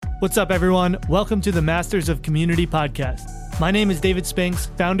What's up, everyone? Welcome to the Masters of Community podcast. My name is David Spinks,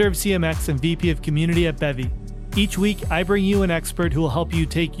 founder of CMX and VP of Community at Bevy. Each week, I bring you an expert who will help you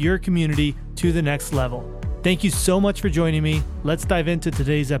take your community to the next level. Thank you so much for joining me. Let's dive into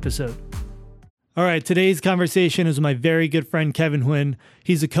today's episode. All right, today's conversation is with my very good friend, Kevin Huynh.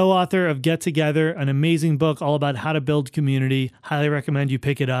 He's a co-author of Get Together, an amazing book all about how to build community. Highly recommend you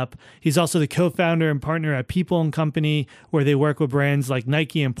pick it up. He's also the co-founder and partner at People & Company, where they work with brands like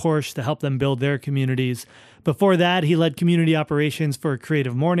Nike and Porsche to help them build their communities. Before that, he led community operations for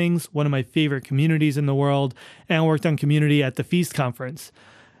Creative Mornings, one of my favorite communities in the world, and worked on community at the Feast Conference.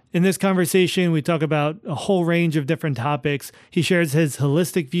 In this conversation, we talk about a whole range of different topics. He shares his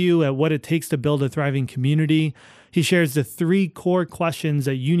holistic view at what it takes to build a thriving community. He shares the 3 core questions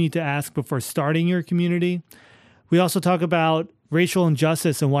that you need to ask before starting your community. We also talk about racial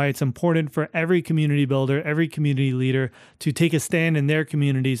injustice and why it's important for every community builder, every community leader to take a stand in their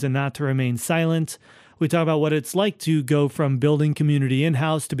communities and not to remain silent. We talk about what it's like to go from building community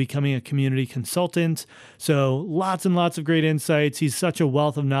in-house to becoming a community consultant. So lots and lots of great insights. He's such a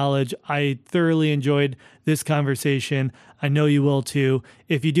wealth of knowledge. I thoroughly enjoyed this conversation. I know you will too.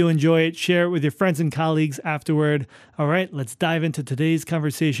 If you do enjoy it, share it with your friends and colleagues afterward. All right, let's dive into today's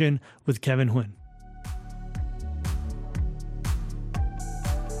conversation with Kevin Huynh.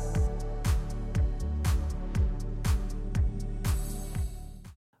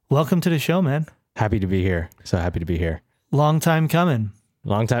 Welcome to the show, man. Happy to be here. So happy to be here. Long time coming.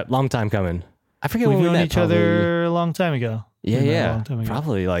 Long time coming. I forget We've when we known met. each other a long time ago. Yeah. A long time ago.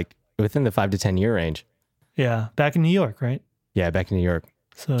 Probably like within the 5 to 10 year range. Yeah, back in New York, right? Yeah, back in New York.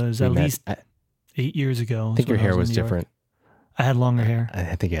 So it was at least 8 years ago. I think your hair was different. I had longer hair.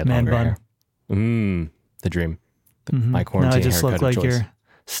 I think you had Man longer bun. hair. The dream. Mm-hmm. My quarantine now I just look haircut like of choice. your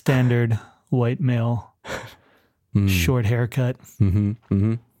standard white male, short haircut.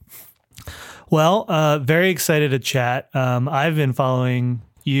 Well, very excited to chat. I've been following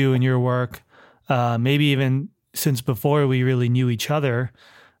you and your work, maybe even since before we really knew each other.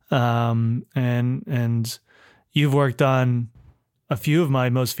 And you've worked on a few of my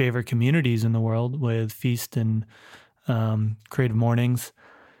most favorite communities in the world with Feast and Creative Mornings.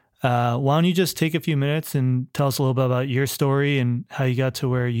 Why don't you just take a few minutes and tell us a little bit about your story and how you got to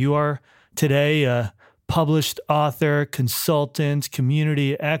where you are today, published author, consultant,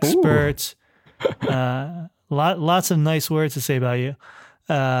 community expert. Lots of nice words to say about you.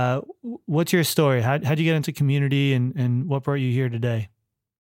 What's your story? How'd you get into community and what brought you here today?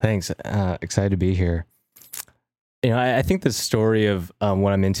 Thanks. Excited to be here. You know, I think the story of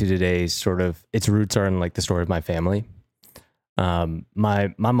what I'm into today is sort of, its roots are in like the story of my family.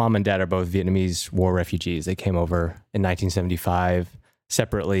 My mom and dad are both Vietnamese war refugees. They came over in 1975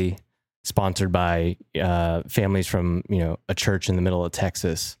 separately, sponsored by families from, a church in the middle of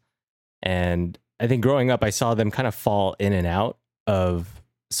Texas. And I think growing up, I saw them kind of fall in and out of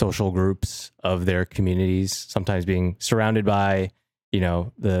social groups of their communities, sometimes being surrounded by,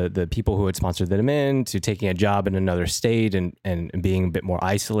 the people who had sponsored them in, to taking a job in another state and being a bit more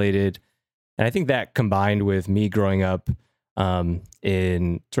isolated. And I think that combined with me growing up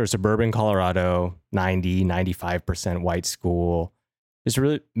in sort of suburban Colorado, 95% white school, just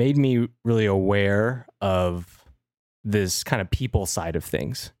really made me really aware of this kind of people side of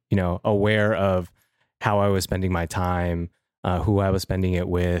things, aware of how I was spending my time, who I was spending it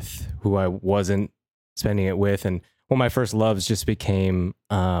with, who I wasn't spending it with. And one of my first loves just became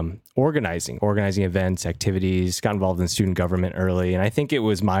organizing events, activities, got involved in student government early. And I think it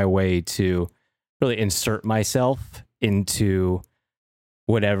was my way to really insert myself into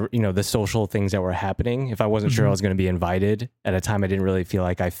whatever, the social things that were happening. If I wasn't sure I was going to be invited at a time I didn't really feel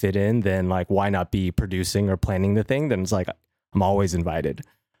like I fit in, then like, why not be producing or planning the thing? Then it's like, I'm always invited.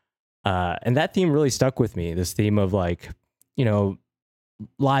 And that theme really stuck with me, this theme of like,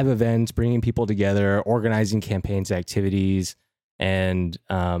 live events, bringing people together, organizing campaigns, activities. And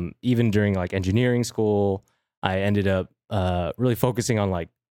even during like engineering school, I ended up really focusing on like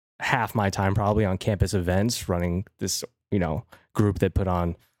half my time probably on campus events, running this, group that put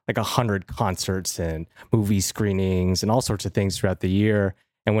on like 100 concerts and movie screenings and all sorts of things throughout the year.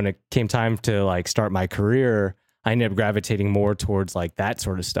 And when it came time to like start my career, I ended up gravitating more towards like that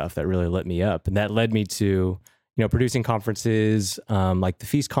sort of stuff that really lit me up. And that led me to, producing conferences like the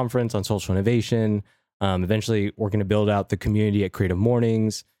Feast Conference on social innovation, eventually working to build out the community at Creative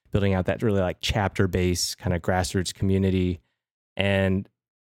Mornings, building out that really like chapter-based kind of grassroots community. And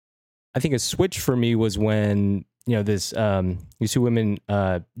I think a switch for me was when, these two women,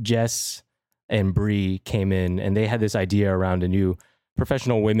 Jess and Bree, came in and they had this idea around a new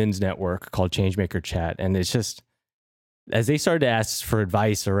professional women's network called Changemaker Chat. And it's just, as they started to ask for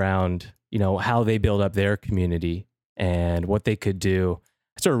advice around, how they build up their community and what they could do,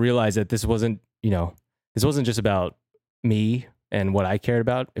 I sort of realized that this wasn't just about me and what I cared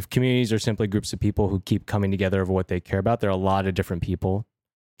about. If communities are simply groups of people who keep coming together over what they care about, there are a lot of different people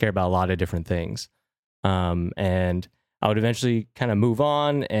care about a lot of different things. And I would eventually kind of move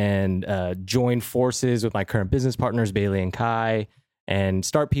on and join forces with my current business partners, Bailey and Kai, and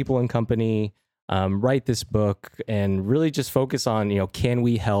start People and Company, write this book, and really just focus on, can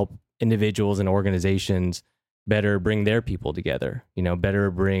we help individuals and organizations better bring their people together, better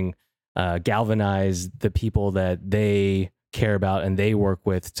bring, galvanize the people that they care about and they work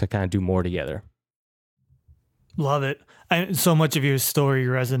with to kind of do more together. Love it. So much of your story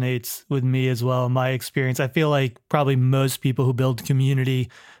resonates with me as well. In my experience, I feel like probably most people who build community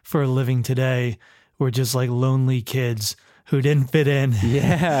for a living today were just like lonely kids who didn't fit in.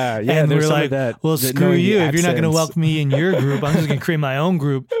 Yeah. And we're like, well, screw you. If you're not going to welcome me in your group, I'm just going to create my own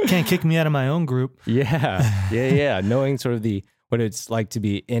group. Can't kick me out of my own group. Yeah. Knowing sort of what it's like to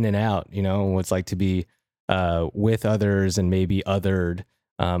be in and out, what it's like to be with others and maybe othered,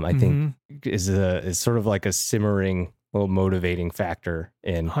 I think is sort of like a simmering little motivating factor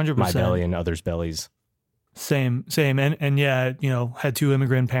in 100%. My belly and others' bellies. Same. And yeah, had two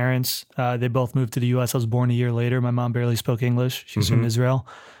immigrant parents. They both moved to the US. I was born a year later. My mom barely spoke English. She's from Israel.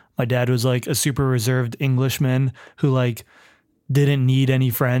 My dad was like a super reserved Englishman who like didn't need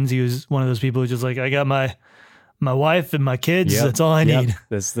any friends. He was one of those people who just like, I got my wife and my kids. Yep. That's all I need.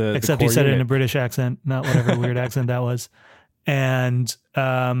 That's except he said it in a British accent, not whatever weird accent that was. And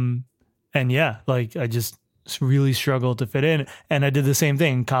yeah, like I just really struggled to fit in. And I did the same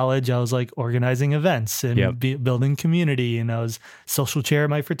thing in college. I was like organizing events and building community, and I was social chair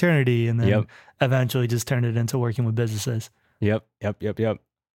at my fraternity, and then eventually just turned it into working with businesses. Yep.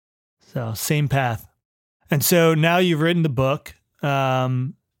 So same path. And so now you've written the book.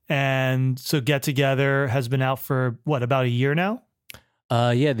 And so Get Together has been out for about a year now?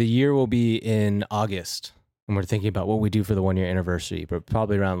 The year will be in August. And we're thinking about what we do for the 1-year anniversary, but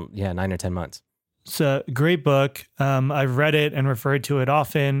probably around 9 or 10 months. It's a great book. I've read it and referred to it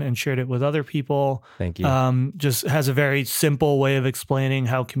often and shared it with other people. Thank you. Just has a very simple way of explaining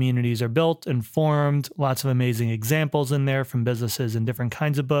how communities are built and formed. Lots of amazing examples in there from businesses and different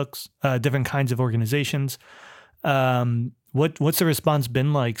kinds of books, different kinds of organizations. What's the response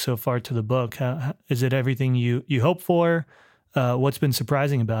been like so far to the book? Is it everything you hope for? What's been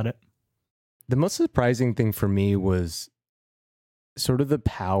surprising about it? The most surprising thing for me was sort of the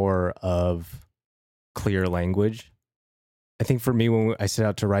power of clear language. I think for me, when I set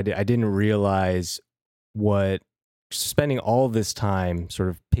out to write it, I didn't realize what spending all this time sort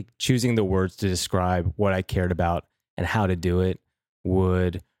of choosing the words to describe what I cared about and how to do it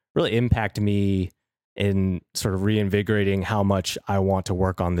would really impact me in sort of reinvigorating how much I want to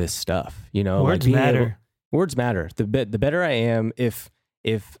work on this stuff. Words matter. Words matter. The better I am, if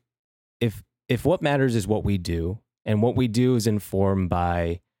what matters is what we do, and what we do is informed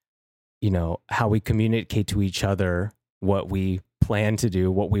by, how we communicate to each other, what we plan to do,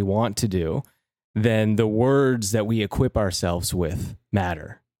 what we want to do, then the words that we equip ourselves with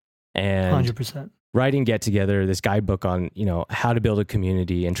matter. And 100%. Writing Get Together, this guidebook on, how to build a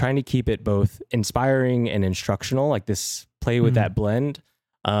community, and trying to keep it both inspiring and instructional, like this play with that blend,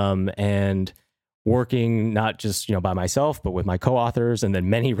 and working not just, by myself, but with my co-authors and then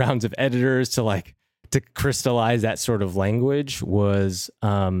many rounds of editors to crystallize that sort of language has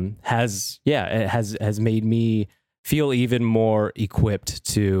made me feel even more equipped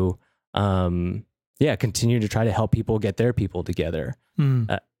to, continue to try to help people get their people together.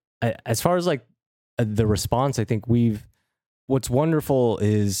 As far as the response, I think what's wonderful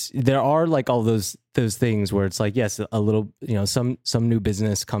is there are all those things where it's like, yes, a little, some new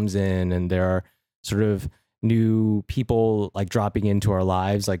business comes in and there are sort of new people dropping into our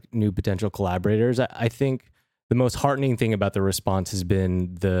lives, like new potential collaborators. I think the most heartening thing about the response has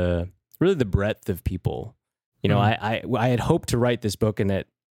been the breadth of people. I had hoped to write this book, and I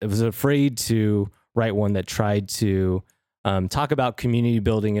was afraid to write one that tried to talk about community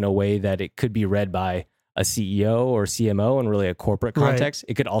building in a way that it could be read by a CEO or CMO in really a corporate context.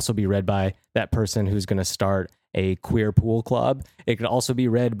 Right. It could also be read by that person who's going to start a queer pool club. It could also be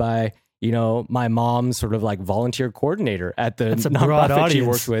read by, my mom's sort of volunteer coordinator at the nonprofit she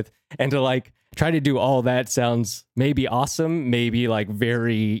works with. And to try to do all that sounds maybe awesome, maybe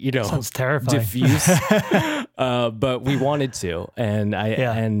very, sounds terrifying. Diffuse. But we wanted to. And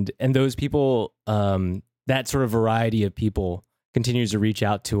and those people, that sort of variety of people continues to reach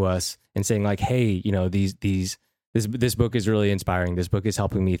out to us and saying hey, these this book is really inspiring. This book is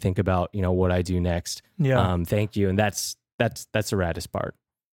helping me think about, what I do next. Yeah. Thank you. And that's the raddest part.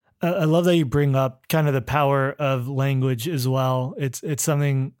 I love that you bring up kind of the power of language as well. It's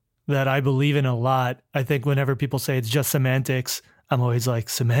something that I believe in a lot. I think whenever people say it's just semantics, I'm always like,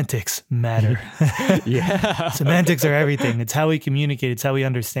 semantics matter. Yeah. Semantics are everything. It's how we communicate. It's how we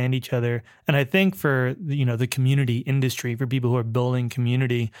understand each other. And I think for, the community industry, for people who are building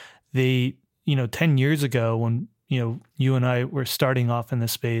community, 10 years ago when, you and I were starting off in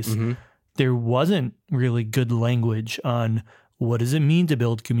this space, Mm-hmm. there wasn't really good language on what does it mean to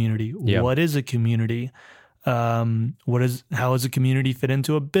build community? Yeah. What is a community? How does a community fit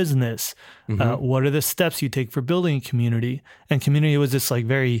into a business? Mm-hmm. What are the steps you take for building a community? And community was this like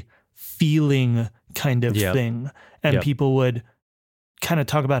very feeling kind of Yep. thing. And Yep. people would kind of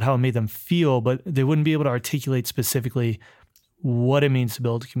talk about how it made them feel, but they wouldn't be able to articulate specifically what it means to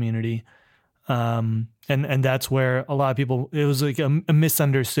build a community. And that's where a lot of people, it was like a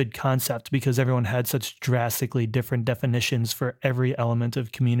misunderstood concept because everyone had such drastically different definitions for every element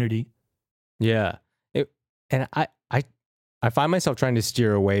of community. Yeah. And I find myself trying to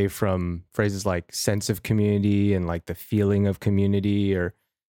steer away from phrases like sense of community and like the feeling of community, or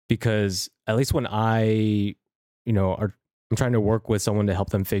because at least when I'm trying to work with someone to help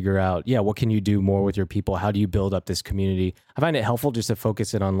them figure out, what can you do more with your people? How do you build up this community? I find it helpful just to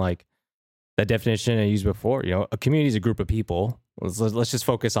focus it on like that definition I used before. A community is a group of people. Let's just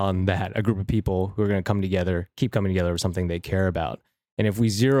focus on that, a group of people who are going to come together, keep coming together with something they care about. And if we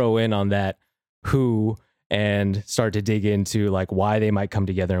zero in on that who and start to dig into like why they might come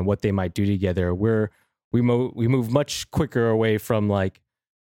together and what they might do together, we move much quicker away from like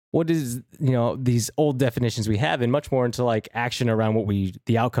what is these old definitions we have, and much more into like action around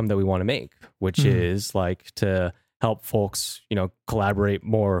the outcome that we want to make, which is like to help folks collaborate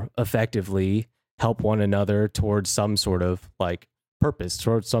more effectively, help one another towards some sort of like purpose,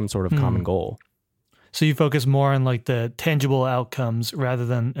 towards some sort of common goal. So you focus more on like the tangible outcomes rather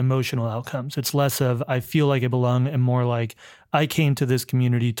than emotional outcomes. It's less of I feel like I belong and more like I came to this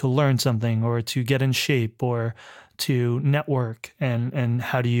community to learn something or to get in shape or to network, and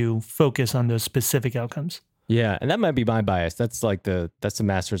how do you focus on those specific outcomes? Yeah, and that might be my bias. That's the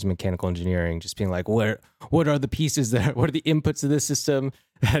master's in mechanical engineering, just being like, what are the pieces what are the inputs of this system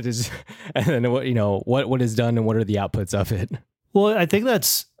that is, and then what is done and what are the outputs of it? Well, I think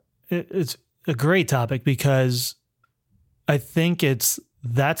it's a great topic because I think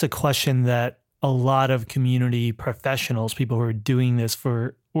that's a question that a lot of community professionals, people who are doing this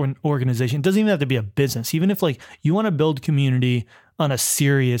for an organization, it doesn't even have to be a business. Even if like you want to build community on a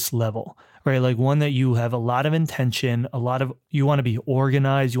serious level, right? Like one that you have a lot of intention, you want to be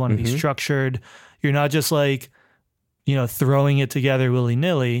organized, you want to be structured. You're not just like, throwing it together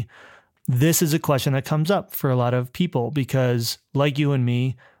willy-nilly. This is a question that comes up for a lot of people because like you and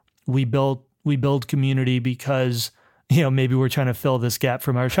me, we build community because, maybe we're trying to fill this gap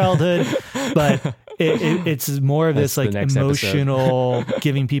from our childhood, but it's more of this like emotional,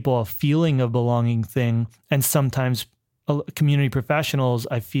 giving people a feeling of belonging thing. And sometimes community professionals,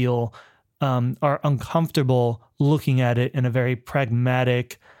 I feel, are uncomfortable looking at it in a very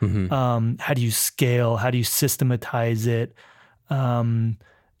pragmatic, how do you scale? How do you systematize it?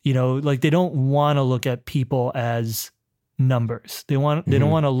 Like they don't want to look at people as numbers. They don't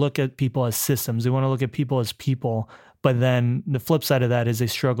want to look at people as systems. They want to look at people as people. But then the flip side of that is they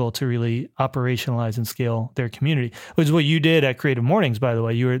struggle to really operationalize and scale their community, which is what you did at Creative Mornings, by the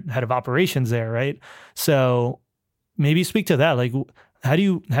way. You were head of operations there, right? So maybe speak to that. Like, how do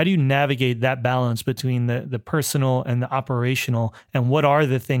you navigate that balance between the personal and the operational, and what are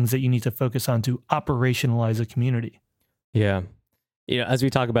the things that you need to focus on to operationalize a community? Yeah. As we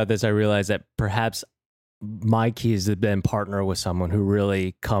talk about this, I realize that perhaps my key is to then partner with someone who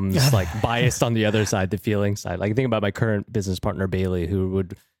really comes like biased on the other side, the feeling side. Like I think about my current business partner, Bailey, who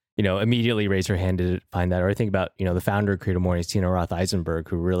would, immediately raise her hand to find that. Or I think about, the founder of Creative Mornings, Tina Roth Eisenberg,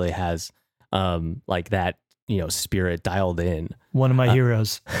 who really has like that, spirit dialed in. One of my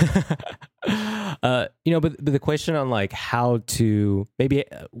heroes. But the question on like how to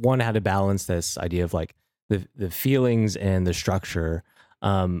how to balance this idea of like the feelings and the structure.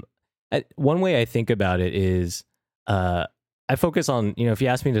 One way I think about it is I focus on, if you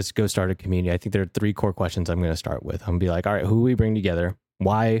ask me to go start a community, I think there are 3 core questions I'm going to start with. I'm going to be like, all right, who we bring together?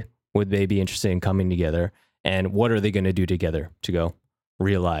 Why would they be interested in coming together? And what are they going to do together to go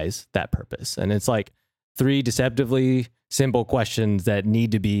realize that purpose? And it's like 3 deceptively simple questions that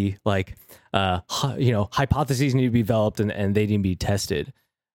need to be like, hypotheses need to be developed and they need to be tested.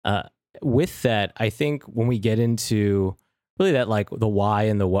 With that, I think when we get into really that like the why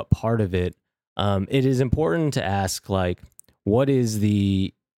and the what part of it, it is important to ask, like, what is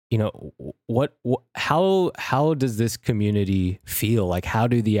the, how does this community feel? Like, how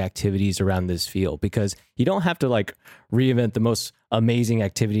do the activities around this feel? Because you don't have to like reinvent the most amazing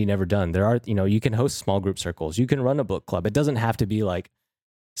activity never done. There are, you can host small group circles. You can run a book club. It doesn't have to be like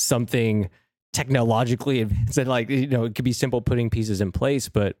something technologically advanced. Like, it could be simple putting pieces in place.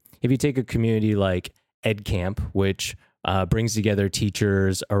 But if you take a community like EdCamp, which brings together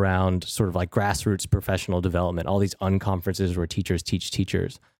teachers around sort of like grassroots professional development, all these unconferences where teachers teach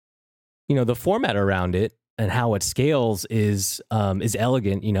teachers. The format around it and how it scales is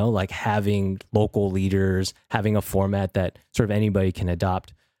elegant, like having local leaders, having a format that sort of anybody can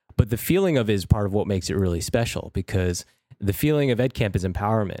adopt. But the feeling of it is part of what makes it really special, because the feeling of EdCamp is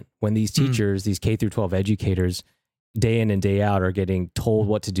empowerment. When these teachers, these K through 12 educators, day in and day out are getting told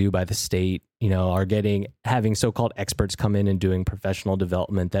what to do by the state, are having so-called experts come in and doing professional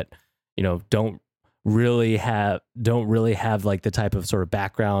development that, don't really have like the type of sort of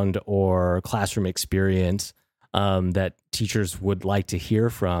background or classroom experience that teachers would like to hear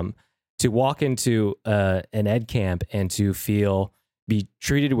from, to walk into an EdCamp and to be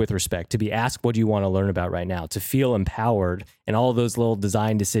treated with respect, to be asked, what do you want to learn about right now, to feel empowered, and all of those little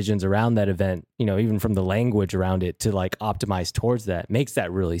design decisions around that event, even from the language around it to like optimize towards that, makes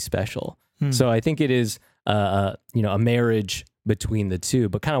that really special. So I think it is a marriage between the two,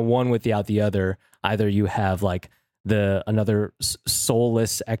 but kind of one without the other. Either you have like another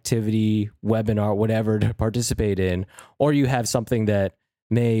soulless activity, webinar, whatever to participate in, or you have something that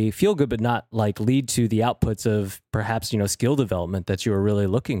may feel good, but not like lead to the outputs of perhaps, skill development that you are really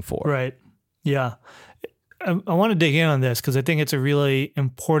looking for. Right. Yeah. I want to dig in on this because I think it's a really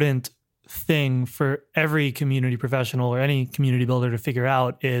important thing for every community professional or any community builder to figure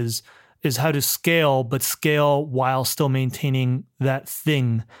out is how to scale, but scale while still maintaining that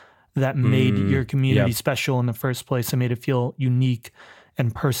thing that made your community special in the first place and made it feel unique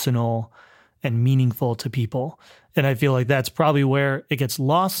and personal and meaningful to people. And I feel like that's probably where it gets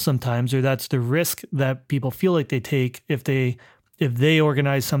lost sometimes, or that's the risk that people feel like they take if they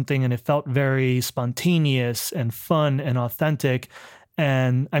organize something and it felt very spontaneous and fun and authentic.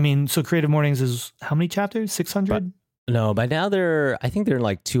 And I mean, so Creative Mornings is how many chapters? 600? No, by now I think they're in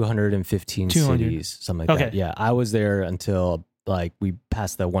like 215 cities, something like that. Yeah, I was there until like we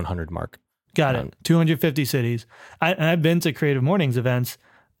passed the 100 mark. Got it. 250 cities. I've been to Creative Mornings events,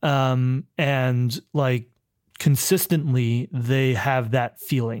 and like consistently they have that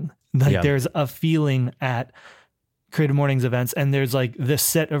feeling. Like there's a feeling at Creative Mornings events, and there's like this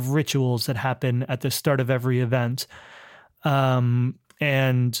set of rituals that happen at the start of every event. And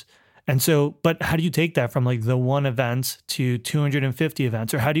so, but how do you take that from like the one event to 250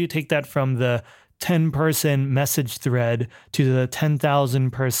 events? Or how do you take that from the 10-person message thread to the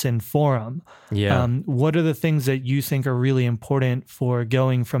 10,000-person forum? Yeah. What are the things that you think are really important for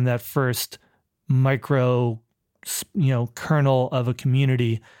going from that first micro, kernel of a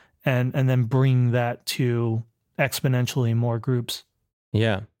community and then bring that to exponentially more groups?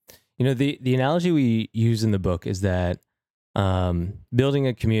 Yeah. The analogy we use in the book is that building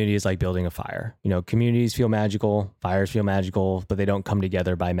a community is like building a fire. Communities feel magical, fires feel magical, but they don't come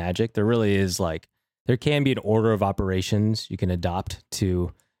together by magic. There really is there can be an order of operations you can adopt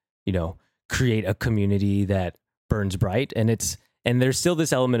to, create a community that burns bright. And there's still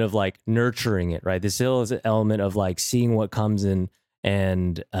this element of like nurturing it, right? There's still is an element of like seeing what comes in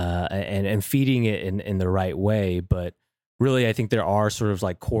and feeding it in the right way. But really, I think there are sort of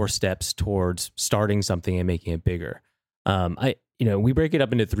like core steps towards starting something and making it bigger. We break it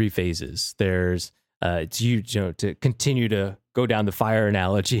up into 3 phases. There's to continue to go down the fire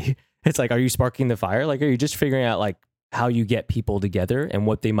analogy. It's like, are you sparking the fire? Like, are you just figuring out like how you get people together and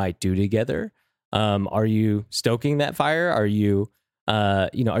what they might do together? Are you stoking that fire? Are you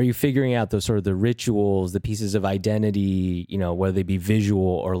figuring out those sort of the rituals, the pieces of identity, whether they be visual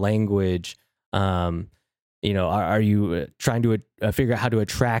or language? Are you trying to figure out how to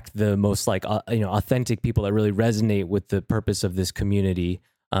attract the most authentic people that really resonate with the purpose of this community?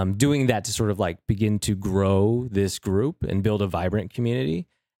 Doing that to sort of like begin to grow this group and build a vibrant community.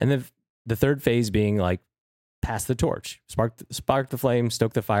 And then the third phase being like pass the torch, spark the flame,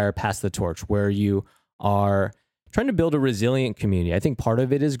 stoke the fire, pass the torch, where you are trying to build a resilient community. I think part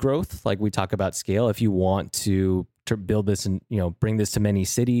of it is growth. Like we talk about scale. If you want to build this and, bring this to many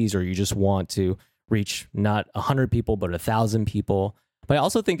cities, or you just want to reach not 100 people, but 1,000 people. But I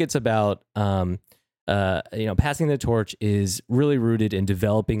also think it's about, passing the torch is really rooted in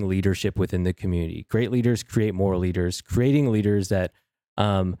developing leadership within the community. Great leaders create more leaders, creating leaders that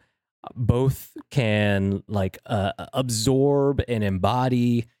both can absorb and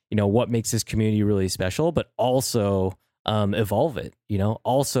embody, what makes this community really special, but also evolve it,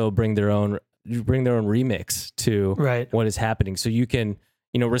 also bring their own remix to what is happening. So you can,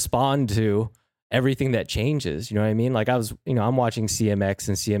 respond to everything that changes, you know what I mean? Like I'm watching CMX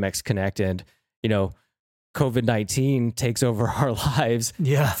and CMX Connect, and, COVID-19 takes over our lives,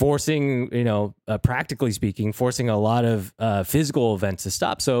 forcing, practically speaking, forcing a lot of physical events to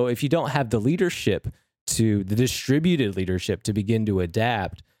stop. So if you don't have the distributed leadership to begin to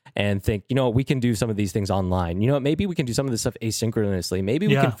adapt and think, we can do some of these things online. Maybe we can do some of this stuff asynchronously. Maybe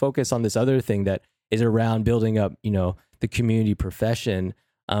we can focus on this other thing that is around building up, the community profession.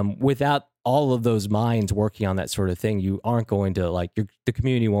 Without all of those minds working on that sort of thing, you aren't going to the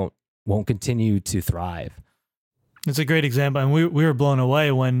community won't continue to thrive. It's a great example. And we were blown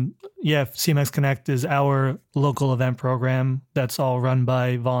away when, CMX Connect is our local event program that's all run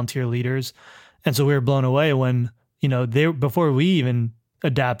by volunteer leaders. And so we were blown away when, before we even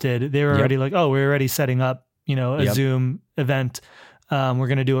adapted, they were already like, oh, we're already setting up, a Zoom event. We're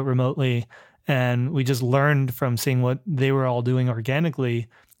going to do it remotely. And we just learned from seeing what they were all doing organically.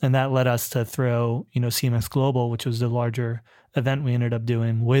 And that led us to throw, CMX Global, which was the larger event we ended up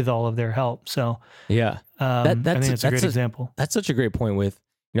doing with all of their help. So I think it's a great example. That's such a great point with,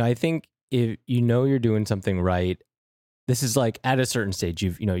 I think if you're doing something right, this is like at a certain stage,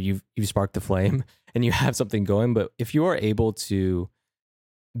 you've sparked the flame and you have something going. But if you are able to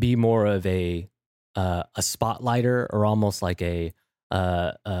be more of a spotlighter, or almost like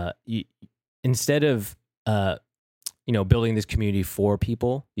instead of, building this community for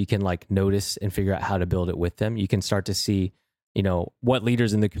people, you can notice and figure out how to build it with them. You can start to see, what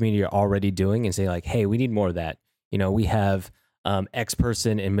leaders in the community are already doing and say hey, we need more of that. We have X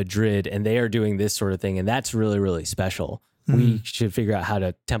person in Madrid and they are doing this sort of thing. And that's really, really special. Mm-hmm. We should figure out how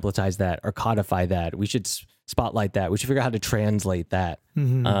to templatize that or codify that. We should spotlight that. We should figure out how to translate that.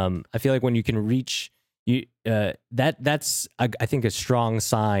 Mm-hmm. I feel like when you can reach that's I think a strong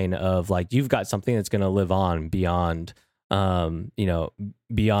sign of you've got something that's going to live on beyond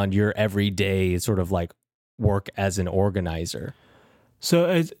beyond your everyday sort of work as an organizer.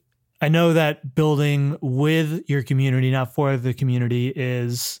 So I know that building with your community, not for the community,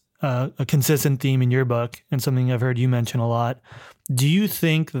 is a consistent theme in your book and something I've heard you mention a lot. Do you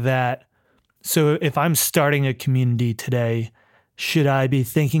think that, so if I'm starting a community today, should I be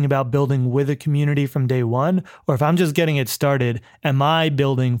thinking about building with a community from day one? Or if I'm just getting it started, am I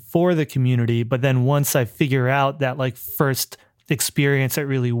building for the community? But then once I figure out that first experience that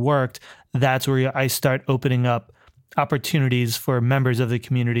really worked, that's where I start opening up opportunities for members of the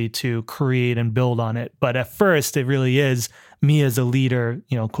community to create and build on it. But at first, it really is me as a leader,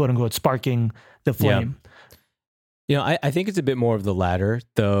 quote unquote, sparking the flame. Yeah. I think it's a bit more of the latter,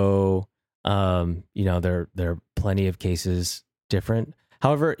 though. There are plenty of cases different.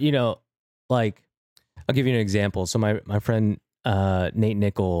 However, I'll give you an example. So my friend Nate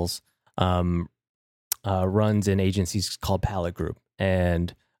Nichols runs an agency called Pallet Group,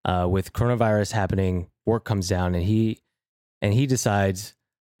 and with coronavirus happening, work comes down, and he decides,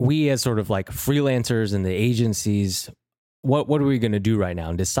 we as sort of freelancers and the agencies, what are we going to do right now?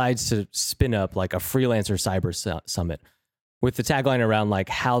 And decides to spin up a freelancer cyber summit with the tagline around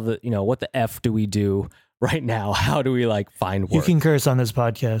how what the F do we do right now? How do we find work? You can curse on this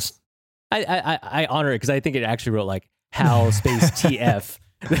podcast. I honor it because I think it actually wrote how space TF.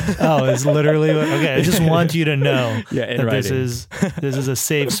 Oh, it's literally okay. I just want you to know that writing. this is a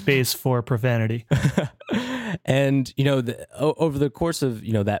safe space for profanity. And over the course of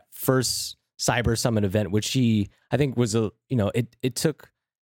that first Cyber Summit event, which I think was it took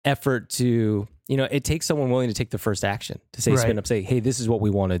effort to it takes someone willing to take the first action to spin up, say, hey, this is what we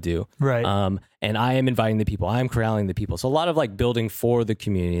want to do. Right. And I am inviting the people. I am corralling the people. So a lot of building for the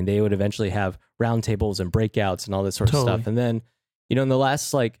community, and they would eventually have roundtables and breakouts and all this sort of stuff. And then, in the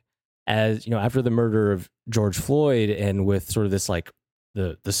last, after the murder of George Floyd, and with sort of this,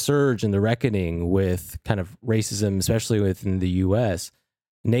 the surge and the reckoning with kind of racism, especially within the US,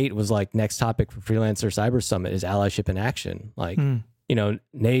 Nate was next topic for Freelancer Cyber Summit is allyship in action.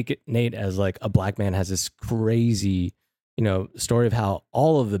 Nate as a black man has this crazy, story of how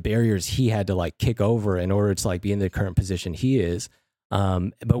all of the barriers he had to kick over in order to be in the current position he is.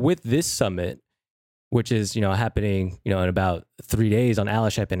 But with this summit, which is, happening, in about 3 days on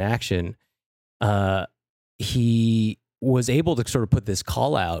allyship in action, he was able to sort of put this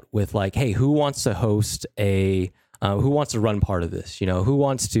call out with hey, who wants to host who wants to run part of this? Who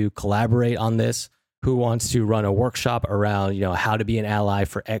wants to collaborate on this? Who wants to run a workshop around, how to be an ally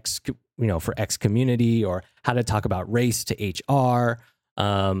for X community, or how to talk about race to HR.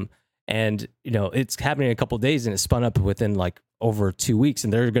 And, it's happening in a couple of days, and it spun up within like over 2 weeks,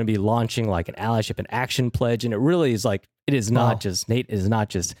 and they're going to be launching like an allyship and action pledge. And it really is like, it is not just Nate, it is not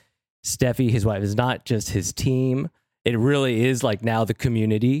just Steffi, his wife, is not just his team. It really is like now the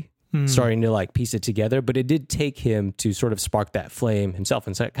community starting to like piece it together. But it did take him to sort of spark that flame himself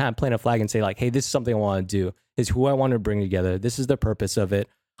and kind of plant a flag and say like, hey, this is something I want to do. This is who I want to bring together. This is the purpose of it.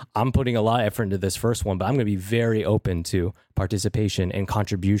 I'm putting a lot of effort into this first one, but I'm going to be very open to participation and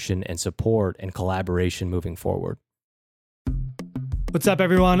contribution and support and collaboration moving forward. What's up,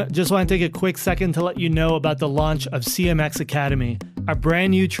 everyone? Just want to take a quick second to let you know about the launch of CMX Academy, our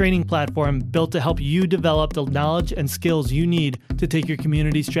brand new training platform built to help you develop the knowledge and skills you need to take your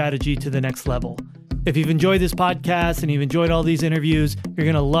community strategy to the next level. If you've enjoyed this podcast and you've enjoyed all these interviews, you're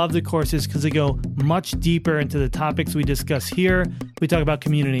going to love the courses because they go much deeper into the topics we discuss here. We talk about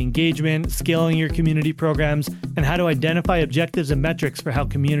community engagement, scaling your community programs, and how to identify objectives and metrics for how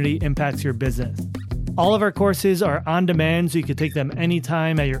community impacts your business. All of our courses are on demand, so you can take them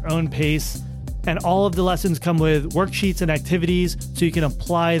anytime at your own pace. And all of the lessons come with worksheets and activities, so you can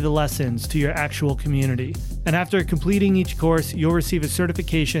apply the lessons to your actual community. And after completing each course, you'll receive a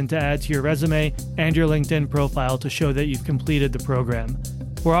certification to add to your resume and your LinkedIn profile to show that you've completed the program.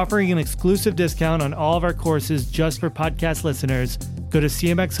 We're offering an exclusive discount on all of our courses just for podcast listeners. Go to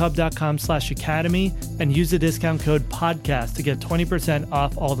cmxhub.com/academy and use the discount code podcast to get 20%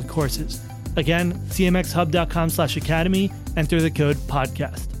 off all the courses. Again, cmxhub.com/academy, enter the code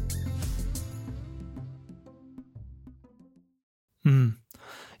podcast.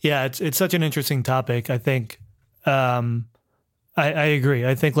 Yeah, it's such an interesting topic. I think I agree.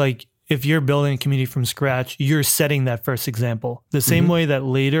 I think like if you're building a community from scratch, you're setting that first example. The same way that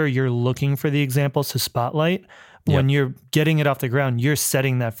later you're looking for the examples to spotlight. When you're getting it off the ground, you're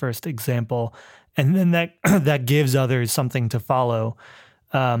setting that first example. And then that gives others something to follow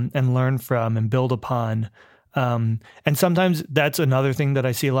and learn from and build upon. And sometimes that's another thing that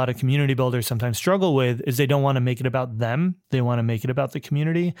I see a lot of community builders sometimes struggle with is they don't want to make it about them. They want to make it about the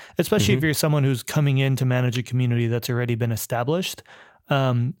community, especially if you're someone who's coming in to manage a community that's already been established.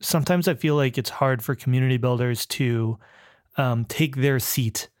 Sometimes I feel like it's hard for community builders to take their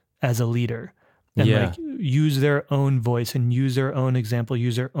seat as a leader and like use their own voice and use their own example,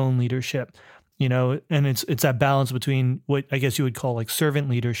 use their own leadership. And it's that balance between what I guess you would call like servant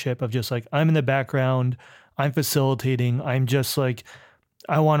leadership of just like, I'm in the background, I'm facilitating, I'm just like,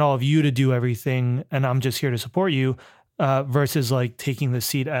 I want all of you to do everything and I'm just here to support you, versus like taking the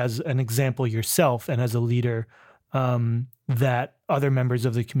seat as an example yourself and as a leader that other members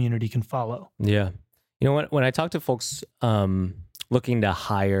of the community can follow. Yeah. When I talk to folks looking to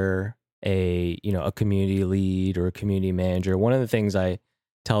hire a community lead or a community manager, one of the things I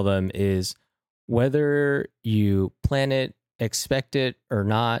tell them is, whether you plan it, expect it or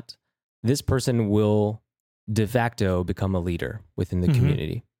not, this person will de facto become a leader within the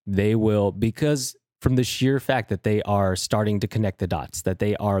community. They will, because from the sheer fact that they are starting to connect the dots, that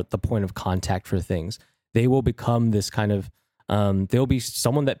they are the point of contact for things, they will become this kind of, they'll be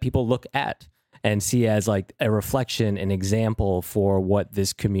someone that people look at and see as like a reflection, an example for what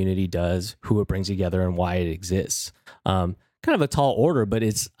this community does, who it brings together and why it exists. Kind of a tall order, but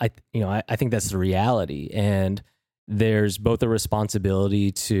I think that's the reality. And there's both a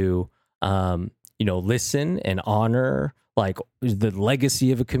responsibility to, listen and honor like the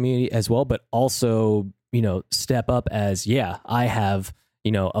legacy of a community as well, but also, step up as, I have,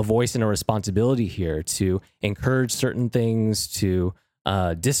 a voice and a responsibility here to encourage certain things, to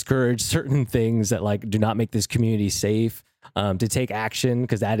discourage certain things that like do not make this community safe, to take action,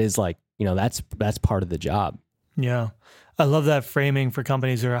 because that is like, that's part of the job. Yeah. I love that framing for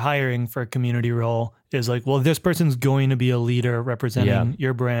companies who are hiring for a community role is like, well, this person's going to be a leader representing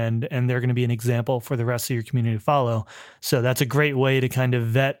your brand and they're going to be an example for the rest of your community to follow. So that's a great way to kind of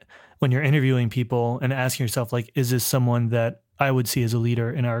vet when you're interviewing people and asking yourself, like, is this someone that I would see as a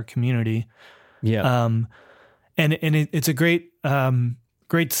leader in our community? Yeah. And it's a great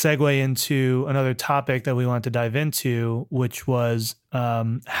segue into another topic that we want to dive into, which was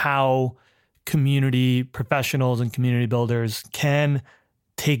how community professionals and community builders can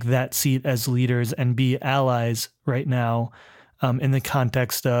take that seat as leaders and be allies right now in the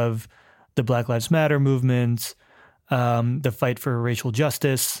context of the Black Lives Matter movement, the fight for racial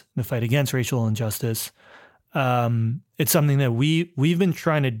justice, the fight against racial injustice. It's something that we've been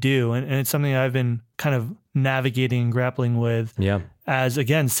trying to do, and it's something I've been kind of navigating and grappling with as,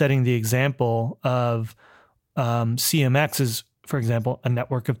 again, setting the example of CMX is, for example, a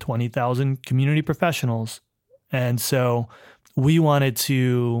network of 20,000 community professionals. And so we wanted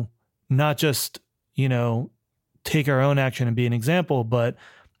to not just, take our own action and be an example, but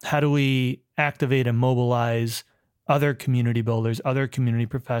how do we activate and mobilize other community builders, other community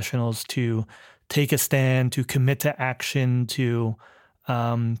professionals to take a stand, to commit to action, to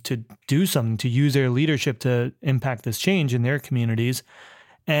do something, to use their leadership to impact this change in their communities.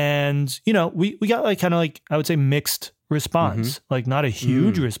 And, we got I would say mixed response, like not a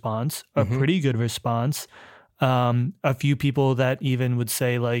huge response, a pretty good response. A few people that even would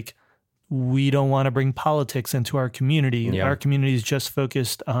say like, we don't want to bring politics into our community. Yeah. Our community is just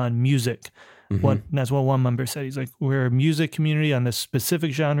focused on music. That's what one member said. He's like, we're a music community on this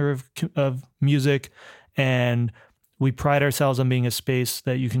specific genre of music. And we pride ourselves on being a space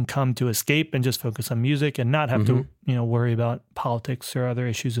that you can come to escape and just focus on music and not have to, worry about politics or other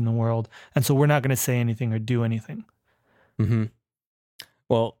issues in the world. And so we're not going to say anything or do anything.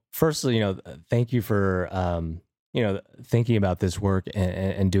 Well, firstly, thank you for, thinking about this work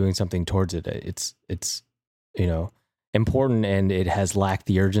and doing something towards it. It's important, and it has lacked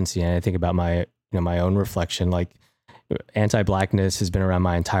the urgency. And I think about my own reflection, like anti-Blackness has been around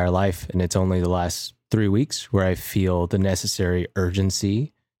my entire life, and it's only the last 3 weeks where I feel the necessary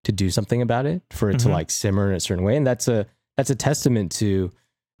urgency to do something about it, for it to like simmer in a certain way. And that's a testament to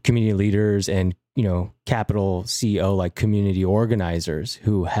community leaders and, capital CO, like community organizers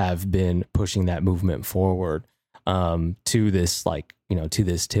who have been pushing that movement forward to this, to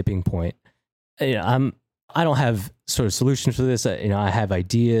this tipping point. I don't have sort of solutions for this. I have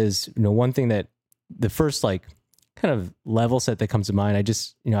ideas. One thing that the first kind of level set that comes to mind,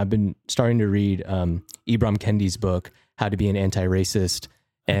 I've been starting to read Ibram Kendi's book, How to Be an Anti-Racist.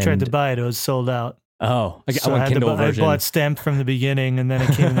 And I tried to buy it. It was sold out. Oh, I went Kindle version. I bought stamped from the beginning, and then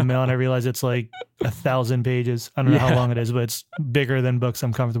it came in the mail, and I realized it's like 1,000 pages. I don't know how long it is, but it's bigger than books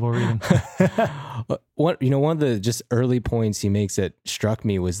I'm comfortable reading. One of the just early points he makes that struck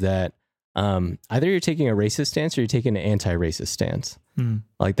me was that either you're taking a racist stance or you're taking an anti-racist stance.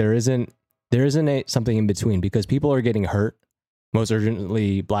 Like there isn't something in between, because people are getting hurt. Most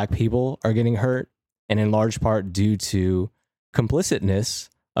urgently, Black people are getting hurt, and in large part due to complicitness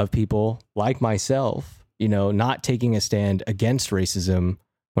of people like myself, not taking a stand against racism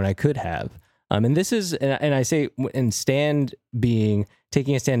when I could have. And this is, and I say, and stand being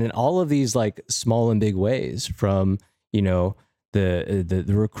taking a stand in all of these like small and big ways, from, the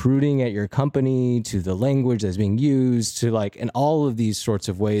recruiting at your company to the language that's being used to like, in all of these sorts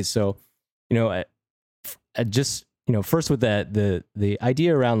of ways. So, first with that, the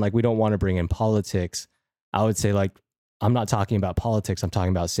idea around like, we don't want to bring in politics, I would say like, I'm not talking about politics. I'm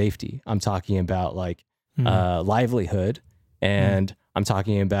talking about safety. I'm talking about like livelihood, and I'm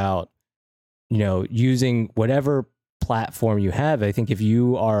talking about, using whatever platform you have. I think if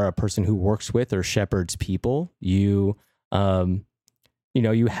you are a person who works with or shepherds people, you have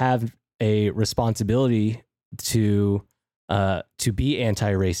a responsibility to be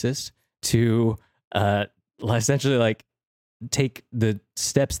anti-racist, to essentially like take the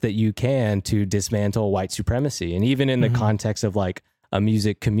steps that you can to dismantle white supremacy. And even in the context of like a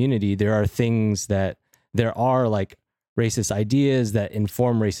music community, there are like racist ideas that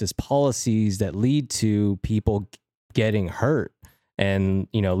inform racist policies that lead to people getting hurt and,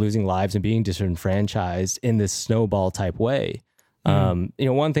 losing lives and being disenfranchised in this snowball type way. One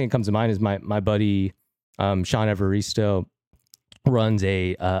thing that comes to mind is my buddy, Sean Evaristo, runs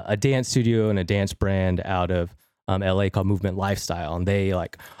a dance studio and a dance brand out of LA called Movement Lifestyle, and they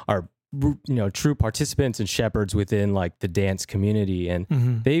like are true participants and shepherds within like the dance community, and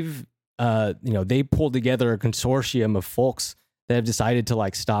they've they pulled together a consortium of folks that have decided to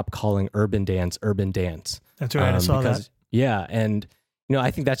like stop calling urban dance. That's right. I saw that. Yeah, and I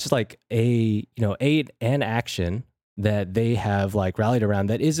think that's just like an action that they have like rallied around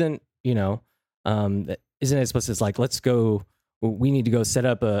that isn't that isn't as explicit as like, let's go. We need to go set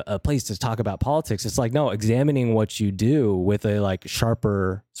up a place to talk about politics. It's like, no, examining what you do with a like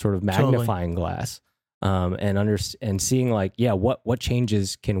sharper sort of magnifying glass, and seeing like, what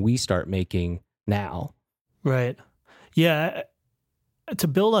changes can we start making now? Right. Yeah. To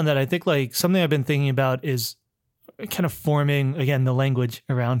build on that, I think like something I've been thinking about is kind of forming, again, the language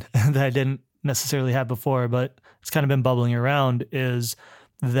around that I didn't necessarily have before, but it's kind of been bubbling around, is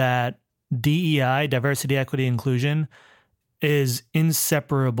that DEI, diversity, equity, inclusion, is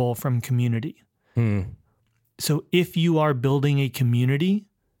inseparable from community. So if you are building a community,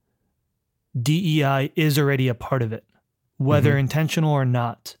 DEI is already a part of it, whether intentional or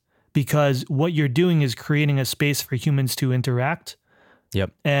not, because what you're doing is creating a space for humans to interact. Yep.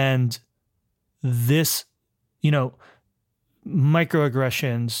 And this,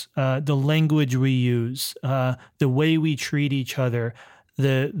 microaggressions, the language we use, the way we treat each other,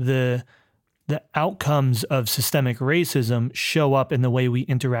 the the outcomes of systemic racism show up in the way we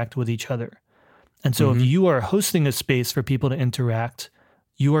interact with each other. And so if you are hosting a space for people to interact,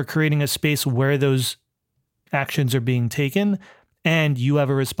 you are creating a space where those actions are being taken, and you have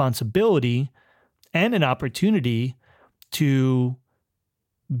a responsibility and an opportunity to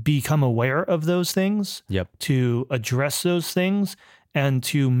become aware of those things, to address those things, and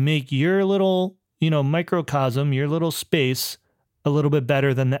to make your little, microcosm, your little space a little bit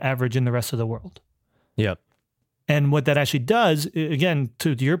better than the average in the rest of the world. Yep. And what that actually does, again,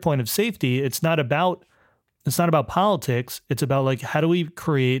 to your point of safety, it's not about politics. It's about like, how do we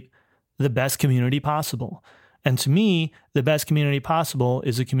create the best community possible? And to me, the best community possible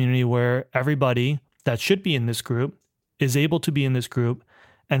is a community where everybody that should be in this group is able to be in this group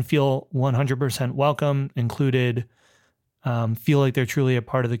and feel 100% welcome, included, feel like they're truly a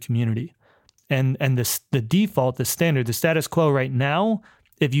part of the community. And the default, the standard, the status quo right now,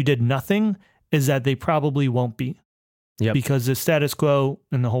 if you did nothing, is that they probably won't be. Yep. Because the status quo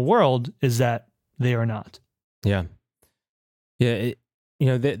in the whole world is that they are not. Yeah. Yeah.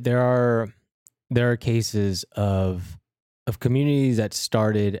 There are cases of communities that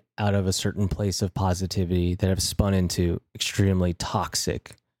started out of a certain place of positivity that have spun into extremely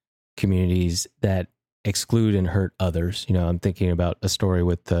toxic communities that exclude and hurt others. I'm thinking about a story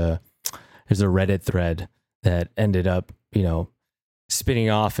with there's a Reddit thread that ended up, spinning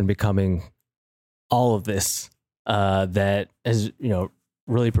off and becoming all of this that has,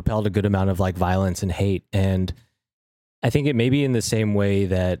 really propelled a good amount of like violence and hate. And I think it may be in the same way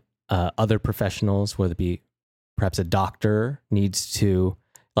that other professionals, whether it be perhaps a doctor, needs to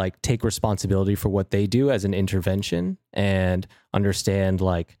like take responsibility for what they do as an intervention and understand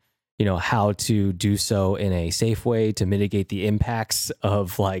like, how to do so in a safe way to mitigate the impacts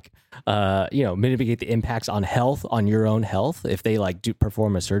of like, mitigate the impacts on health, on your own health. If they like do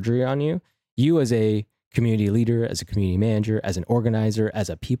perform a surgery on you, you as a community leader, as a community manager, as an organizer, as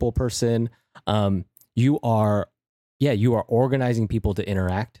a people person, you are organizing people to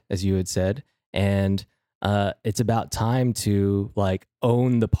interact, as you had said. And it's about time to like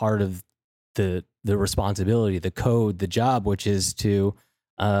own the part of the responsibility, the code, the job, which is to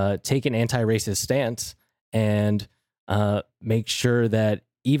take an anti-racist stance and make sure that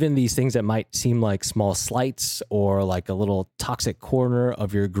even these things that might seem like small slights or like a little toxic corner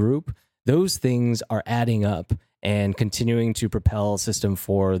of your group, those things are adding up and continuing to propel a system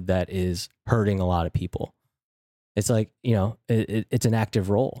forward that is hurting a lot of people. It's like, it's an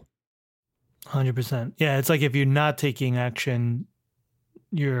active role. 100%. Yeah, it's like if you're not taking action,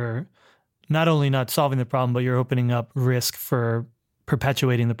 you're not only not solving the problem, but you're opening up risk for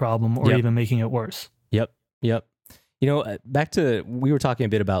perpetuating the problem or even making it worse. Yep. Back to, we were talking a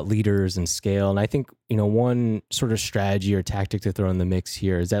bit about leaders and scale. And I think, one sort of strategy or tactic to throw in the mix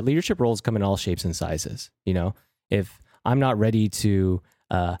here is that leadership roles come in all shapes and sizes. If I'm not ready to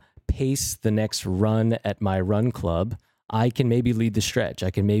pace the next run at my run club, I can maybe lead the stretch.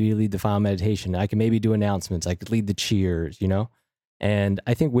 I can maybe lead the final meditation. I can maybe do announcements. I could lead the cheers, And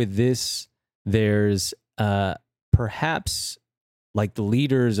I think with this, there's perhaps like the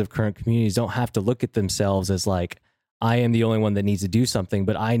leaders of current communities don't have to look at themselves as like, I am the only one that needs to do something,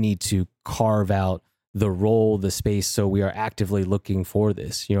 but I need to carve out the role, the space. So we are actively looking for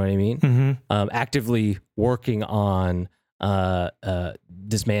this. You know what I mean? Mm-hmm. Actively working on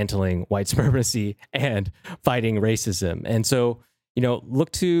dismantling white supremacy and fighting racism. And so,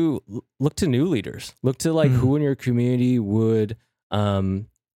 look to new leaders, look to like who in your community would,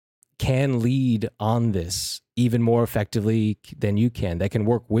 can lead on this even more effectively than you can, that can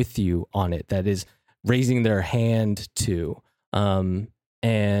work with you on it, that is raising their hand to,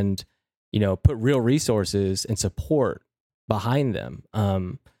 and, put real resources and support behind them.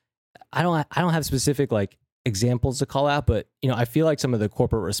 I don't have specific like examples to call out, but, I feel like some of the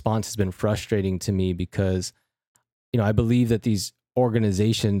corporate response has been frustrating to me because, I believe that these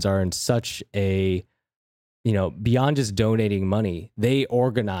organizations are in such a, beyond just donating money, they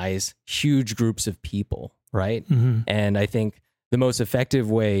organize huge groups of people, right? Mm-hmm. And I think the most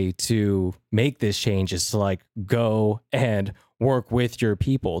effective way to make this change is to like go and work with your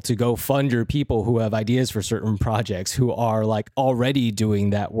people, to go fund your people who have ideas for certain projects, who are like already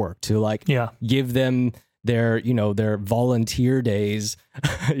doing that work, to like give them their, their volunteer days,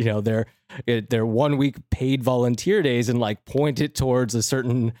 their 1 week paid volunteer days, and like point it towards a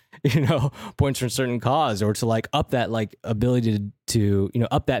certain, points for a certain cause, or to like up that like ability to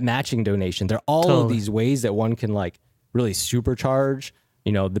up that matching donation. There are all of these ways that one can like really supercharge,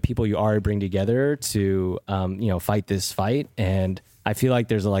 the people you already bring together to, fight this fight. And I feel like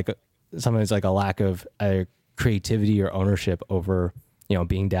there's sometimes like a lack of either creativity or ownership over,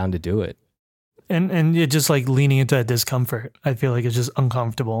 being down to do it. And it just like leaning into that discomfort, I feel like it's just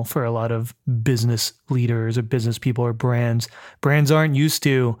uncomfortable for a lot of business leaders or business people or brands. Brands aren't used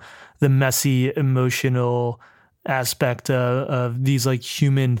to the messy, emotional aspect of these like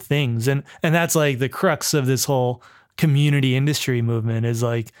human things. And that's like the crux of this whole community industry movement is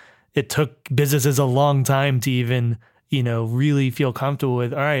like, it took businesses a long time to even, really feel comfortable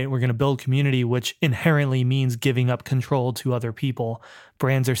with, all right, we're going to build community, which inherently means giving up control to other people.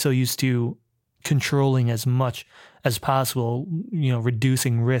 Brands are so used to controlling as much as possible,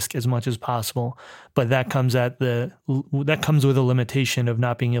 reducing risk as much as possible. But that comes with a limitation of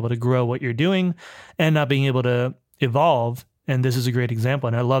not being able to grow what you're doing and not being able to evolve. And this is a great example.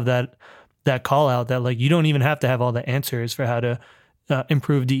 And I love that call out that like, you don't even have to have all the answers for how to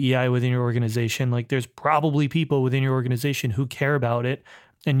improve DEI within your organization. Like there's probably people within your organization who care about it,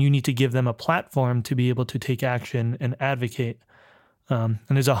 and you need to give them a platform to be able to take action and advocate. And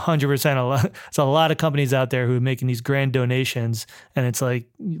there's 100% it's a lot of companies out there who are making these grand donations, and it's like,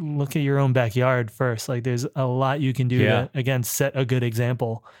 look at your own backyard first. Like there's a lot you can do to, again, set a good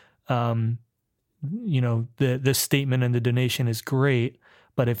example. The statement and the donation is great,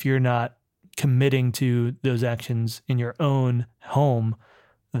 but if you're not committing to those actions in your own home,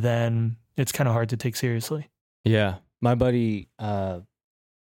 then it's kind of hard to take seriously. Yeah. My buddy, Kyle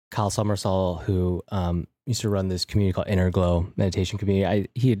Summersall, who used to run this community called Inner Glow meditation community.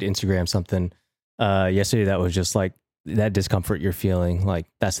 He had Instagrammed something yesterday that was just like, that discomfort you're feeling, like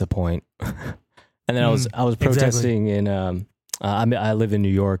that's the point. And then I was protesting in I live in New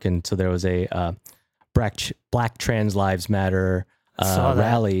York, and so there was a Black Trans Lives Matter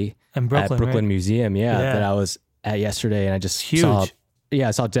rally in Brooklyn, at Brooklyn right? Museum, that I was at yesterday, and I just saw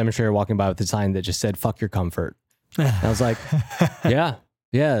a demonstrator walking by with a sign that just said "fuck your comfort." And I was like,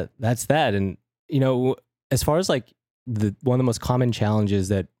 yeah, that's that. And as far as like one of the most common challenges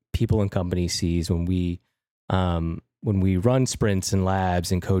that people and companies sees when we run sprints and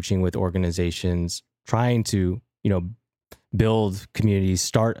labs and coaching with organizations trying to build communities,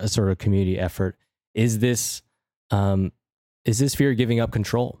 start a sort of community effort, is this fear of giving up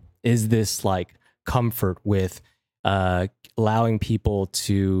control? Is this like comfort with allowing people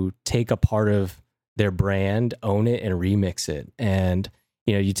to take a part of their brand, own it, and remix it? And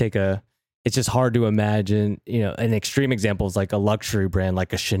it's just hard to imagine, an extreme example is like a luxury brand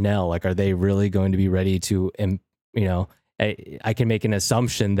like a Chanel. Like, are they really going to be ready to, I can make an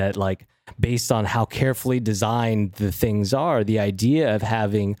assumption that like based on how carefully designed the things are, the idea of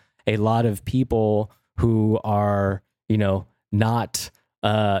having a lot of people who are, not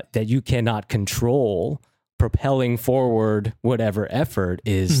that you cannot control propelling forward whatever effort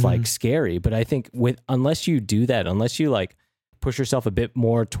is like scary. But I think unless you do that, unless you like push yourself a bit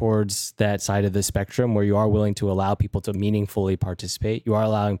more towards that side of the spectrum where you are willing to allow people to meaningfully participate, you are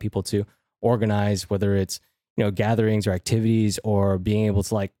allowing people to organize, whether it's, gatherings or activities, or being able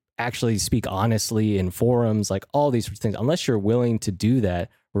to like actually speak honestly in forums, like all these sorts of things. Unless you're willing to do that,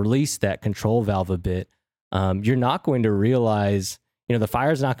 release that control valve a bit, you're not going to realize, the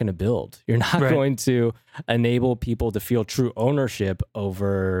fire's not going to build. You're not going to enable people to feel true ownership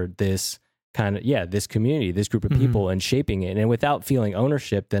over this kind of, this community, this group of people, and shaping it. And without feeling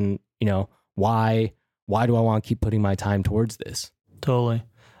ownership, then, why do I want to keep putting my time towards this? Totally.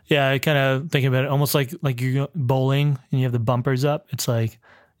 Yeah, I kind of think about it almost like you're bowling and you have the bumpers up. It's like,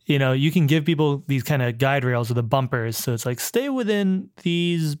 you can give people these kind of guide rails with the bumpers. So it's like, stay within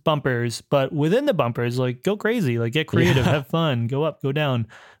these bumpers, but within the bumpers, like go crazy, like get creative, have fun, go up, go down,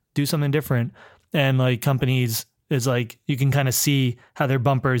 do something different. And like companies is like, you can kind of see how their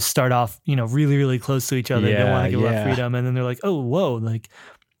bumpers start off, really, really close to each other. They don't want to give up freedom. And then they're like, oh, whoa, like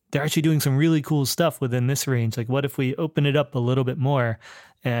they're actually doing some really cool stuff within this range. Like what if we open it up a little bit more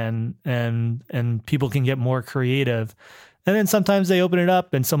and people can get more creative? And then sometimes they open it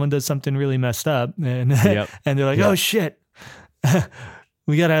up and someone does something really messed up and and they're like, oh shit,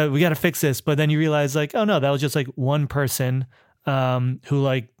 we gotta fix this. But then you realize like, oh no, that was just like one person who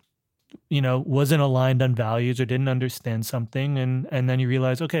like, wasn't aligned on values or didn't understand something. And then you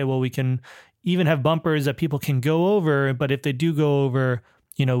realize, okay, well, we can even have bumpers that people can go over, but if they do go over,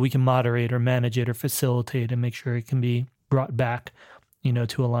 we can moderate or manage it or facilitate and make sure it can be brought back,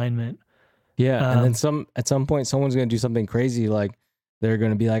 to alignment. Yeah. And then at some point, someone's going to do something crazy. Like they're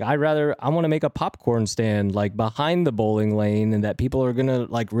going to be like, I want to make a popcorn stand like behind the bowling lane, and that people are going to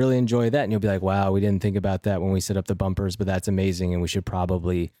like really enjoy that. And you'll be like, wow, we didn't think about that when we set up the bumpers, but that's amazing. And we should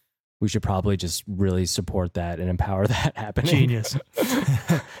probably just really support that and empower that happening. Genius.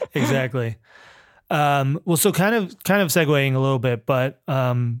 Exactly. Well, so kind of segueing a little bit, but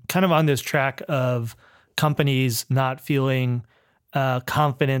kind of on this track of companies not feeling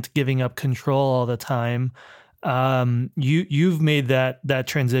confident giving up control all the time. You've made that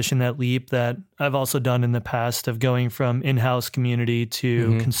transition, that leap that I've also done in the past of going from in-house community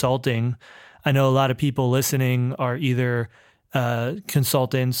to consulting. I know a lot of people listening are either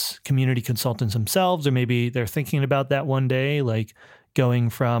consultants, community consultants themselves, or maybe they're thinking about that one day, like going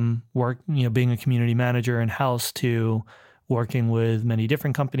from work, being a community manager in-house to working with many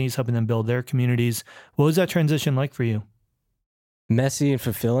different companies, helping them build their communities. What was that transition like for you? Messy and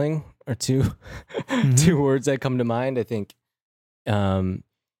fulfilling are two words that come to mind. I think,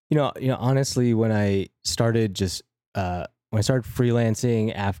 honestly, when I started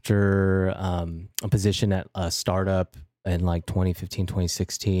freelancing after a position at a startup in like 2015,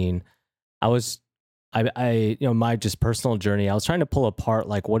 2016, my just personal journey, I was trying to pull apart,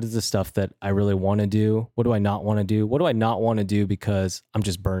 like, what is the stuff that I really want to do? What do I not want to do? What do I not want to do because I'm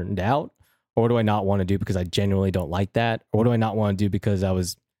just burned out? Or what do I not want to do because I genuinely don't like that? Or what do I not want to do because I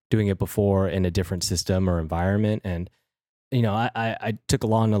was doing it before in a different system or environment? And, I took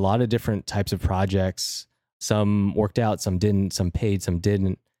along a lot of different types of projects. Some worked out, some didn't, some paid, some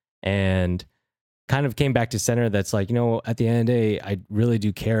didn't. And kind of came back to center that's like, at the end of the day, I really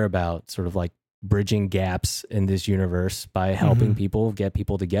do care about sort of like bridging gaps in this universe by helping people get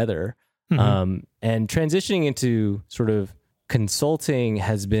people together. And transitioning into sort of consulting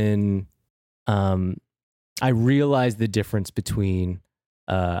has been, I realized the difference between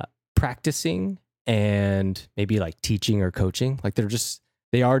practicing and maybe like teaching or coaching. Like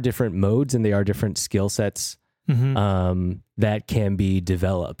they are different modes and they are different skill sets that can be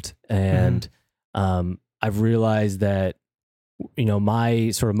developed. And I've realized that, my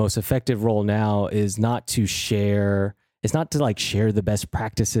sort of most effective role now is not to share the best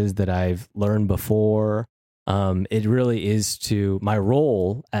practices that I've learned before. It really is my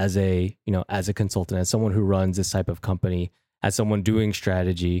role as a consultant, as someone who runs this type of company, as someone doing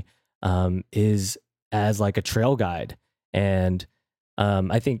strategy, is as like a trail guide. And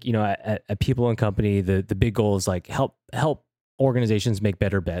I think, at People and Company, the big goal is like help organizations make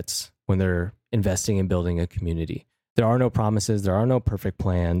better bets when they're investing in building a community. There are no promises, there are no perfect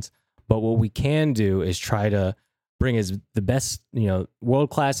plans, but what we can do is try to bring the best,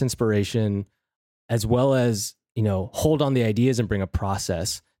 world-class inspiration, as well as, hold on the ideas and bring a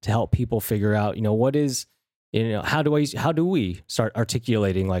process to help people figure out, how do we start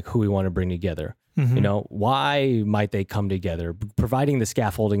articulating like who we want to bring together? Why might they come together? Providing the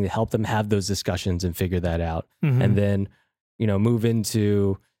scaffolding to help them have those discussions and figure that out. And then, move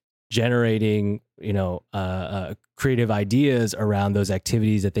into generating, creative ideas around those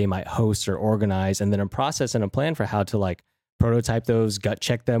activities that they might host or organize, and then a process and a plan for how to like prototype those, gut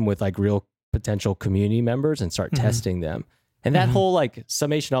check them with like real potential community members and start testing them. And that whole like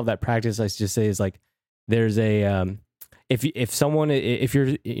summation of that practice, I just say, is like, there's a,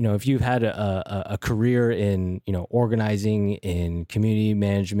 if you've had a career in, organizing, in community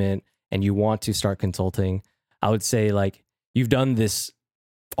management, and you want to start consulting, I would say like, you've done this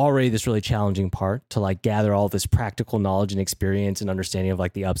really challenging part to like gather all this practical knowledge and experience and understanding of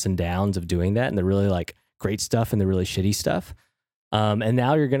like the ups and downs of doing that, and the really like great stuff and the really shitty stuff. And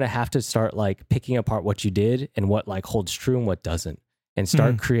now you're going to have to start like picking apart what you did and what like holds true and what doesn't, and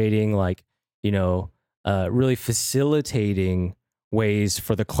start creating like, really facilitating ways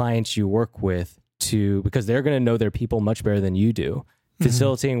for the clients you work with because they're going to know their people much better than you do,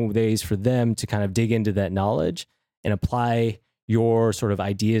 facilitating ways for them to kind of dig into that knowledge and apply your sort of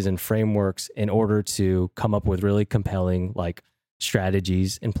ideas and frameworks in order to come up with really compelling like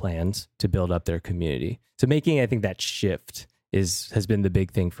strategies and plans to build up their community. So making, I think, that shift has been the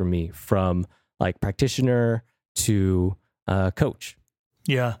big thing for me, from like practitioner to coach.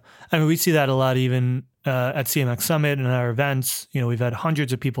 Yeah. I mean, we see that a lot even at CMX Summit and our events. We've had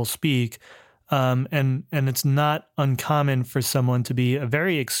hundreds of people speak, and it's not uncommon for someone to be a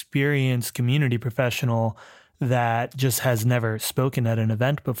very experienced community professional that just has never spoken at an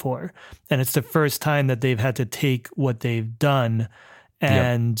event before. And it's the first time that they've had to take what they've done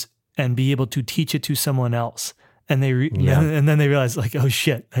and be able to teach it to someone else. And and then they realize like, oh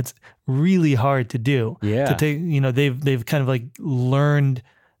shit, that's really hard to do. Yeah. To take, they've kind of like learned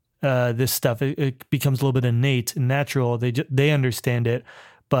this stuff. It becomes a little bit innate and natural. They understand it,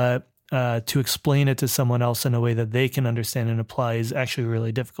 but to explain it to someone else in a way that they can understand and apply is actually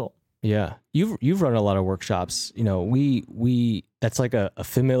really difficult. Yeah. You've run a lot of workshops. We that's like a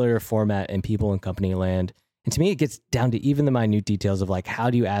familiar format in People and Company land. And to me, it gets down to even the minute details of like, how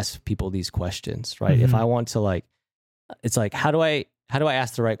do you ask people these questions, right? If I want to like, it's like, how do I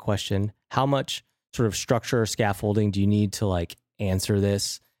ask the right question? How much sort of structure or scaffolding do you need to like answer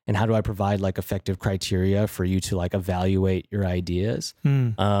this? and how do I provide like effective criteria for you to like evaluate your ideas.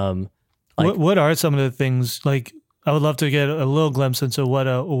 What are some of the things, like, I would love to get a little glimpse into what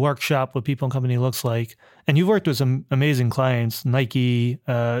a workshop with people and company looks like. And you've worked with some amazing clients, Nike.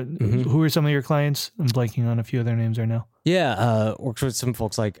 Who are some of your clients? I'm blanking on a few of their names right now. Yeah, worked with some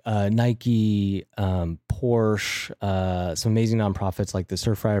folks like Nike, Porsche, some amazing nonprofits like the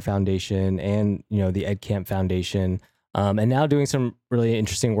Surfrider Foundation and, you know, the EdCamp Foundation, and now doing some really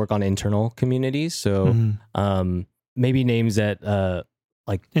interesting work on internal communities. So maybe names that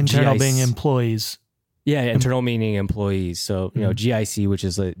like internal GIC, being employees. Yeah, internal meaning employees. So, you know, GIC, which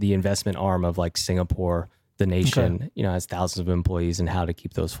is the investment arm of like Singapore, the nation, you know, has thousands of employees, and how to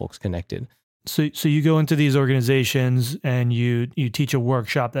keep those folks connected. So you go into these organizations and you teach a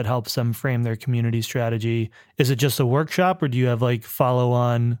workshop that helps them frame their community strategy. Is it just a workshop, or do you have like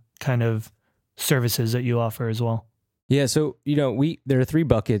follow-on kind of services that you offer as well? Yeah, so, you know, there are 3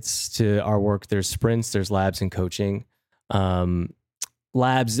 buckets to our work. There's sprints, there's labs, and coaching.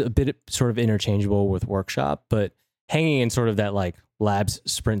 Labs a bit sort of interchangeable with workshop, but hanging in sort of that like labs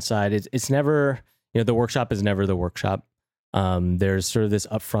sprint side, it's never, you know, the workshop is never the workshop. There's sort of this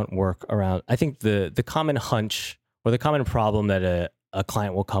upfront work around, I think the common hunch or the common problem that a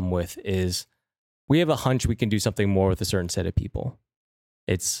client will come with is, we have a hunch we can do something more with a certain set of people.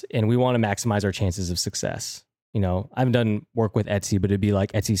 And we want to maximize our chances of success. You know, I haven't done work with Etsy, but it'd be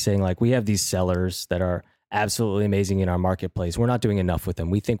like Etsy saying like, we have these sellers that are absolutely amazing in our marketplace. We're not doing enough with them.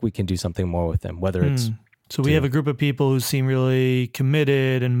 We think we can do something more with them, whether it's... So we have a group of people who seem really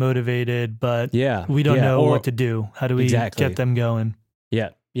committed and motivated, but we don't know what to do. How do we get them going?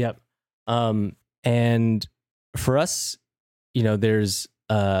 Yeah. And for us, you know, there's,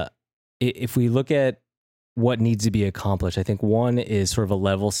 if we look at what needs to be accomplished, I think one is sort of a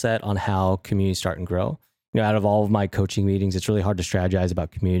level set on how communities start and grow. You know, out of all of my coaching meetings, it's really hard to strategize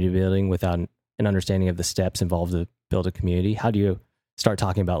about community building without an understanding of the steps involved to build a community. How do you start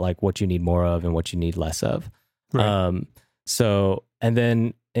talking about like what you need more of and what you need less of? Right. So, and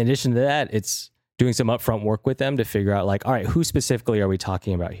then in addition to that, it's doing some upfront work with them to figure out like, all right, who specifically are we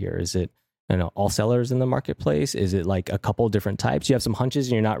talking about here? Is it, you know, all sellers in the marketplace? Is it like a couple of different types? You have some hunches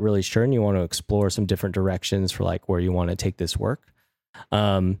and you're not really sure, and you want to explore some different directions for like where you want to take this work.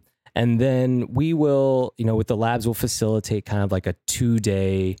 And then we will, you know, with the labs, we'll facilitate kind of like a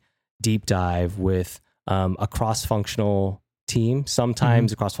 2-day deep dive with a cross-functional team,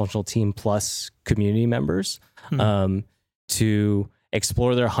 sometimes a cross-functional team plus community members, to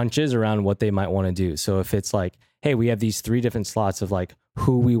explore their hunches around what they might want to do. So if it's like, hey, we have these 3 different slots of like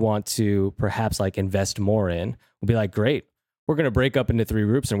who we want to perhaps like invest more in, we'll be like, great, we're going to break up into 3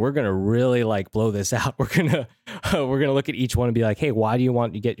 groups and we're going to really like blow this out. We're going to look at each one and be like, hey, why do you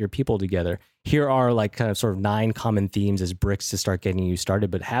want to get your people together? Here are like kind of sort of 9 common themes as bricks to start getting you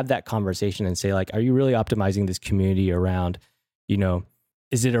started, but have that conversation and say like, are you really optimizing this community around, you know,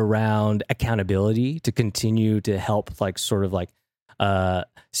 is it around accountability to continue to help like sort of like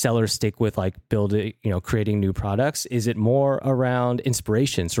sellers stick with like building, you know, creating new products? Is it more around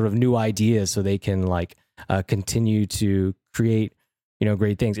inspiration, sort of new ideas so they can like continue to create, you know,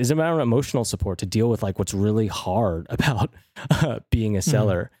 great things? Is it around emotional support to deal with like what's really hard about being a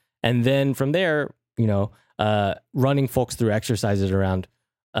seller? And then from there, you know, running folks through exercises around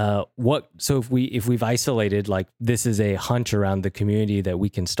so if we've isolated like this is a hunch around the community that we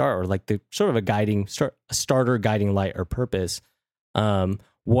can start, or like the sort of a starter guiding light or purpose,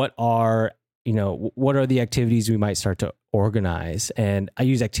 what are the activities we might start to organize? And I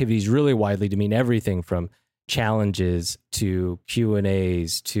use activities really widely to mean everything from challenges to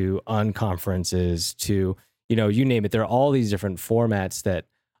Q&As to unconferences to, you know, you name it. There are all these different formats that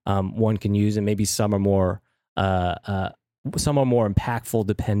one can use, and maybe some are more impactful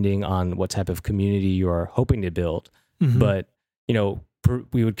depending on what type of community you are hoping to build. But, you know,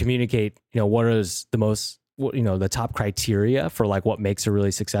 we would communicate, you know, what is the most, you know, the top criteria for like what makes a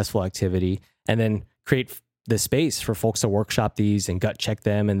really successful activity, and then create the space for folks to workshop these and gut check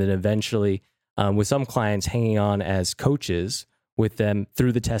them. And then eventually with some clients hanging on as coaches with them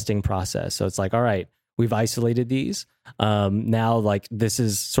through the testing process. So it's like, all right, we've isolated these. Now, like this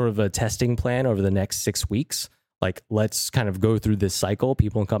is sort of a testing plan over the next 6 weeks. Like, let's kind of go through this cycle.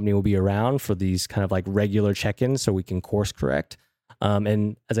 People and company will be around for these kind of like regular check-ins so we can course correct.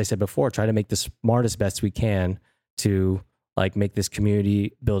 And as I said before, try to make the smartest bets we can to like make this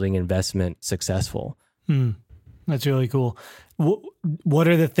community building investment successful. That's really cool. What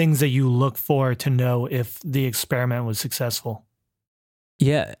are the things that you look for to know if the experiment was successful?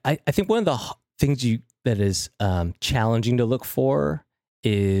 Yeah, I think one of the things that is challenging to look for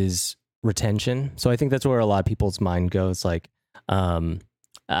is retention. So I think that's where a lot of people's mind goes. Like,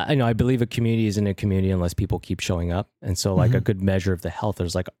 I believe a community isn't a community unless people keep showing up. And so like a good measure of the health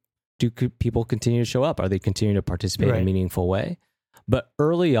is like, people continue to show up? Are they continuing to participate in a meaningful way? But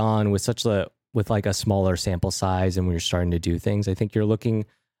early on with like a smaller sample size and when you're starting to do things, I think you're looking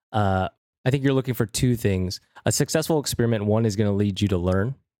for two things. A successful experiment, one, is going to lead you to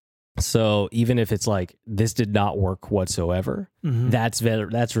learn. So even if it's like, this did not work whatsoever, that's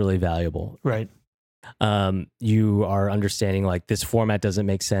really valuable. Right. You are understanding like this format doesn't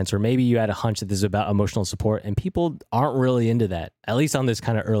make sense, or maybe you had a hunch that this is about emotional support and people aren't really into that, at least on this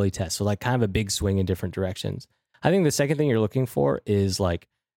kind of early test. So like kind of a big swing in different directions. I think the second thing you're looking for is like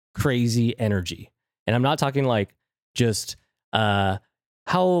crazy energy. And I'm not talking like just, how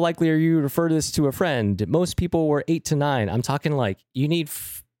likely are you to refer this to a friend? Most people were 8 to 9. I'm talking like you need,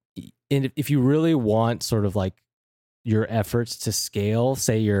 if you really want sort of like your efforts to scale,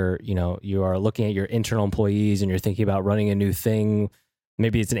 say you are looking at your internal employees and you're thinking about running a new thing.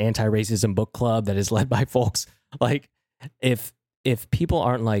 Maybe it's an anti-racism book club that is led by folks. Like if people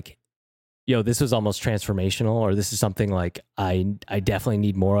aren't like, yo, this was almost transformational, or this is something like I definitely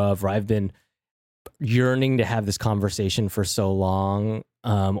need more of, or I've been yearning to have this conversation for so long.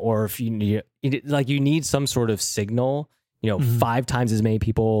 Or if you need some sort of signal, 5 times as many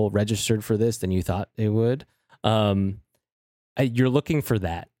people registered for this than you thought they would. You're looking for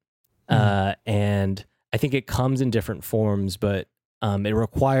that. And I think it comes in different forms, but it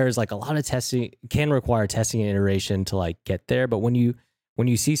requires like a lot of testing, can require testing and iteration to like get there. But when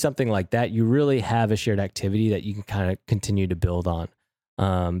you see something like that, you really have a shared activity that you can kind of continue to build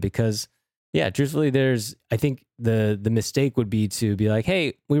on. Because yeah, truthfully, I think the mistake would be to be like,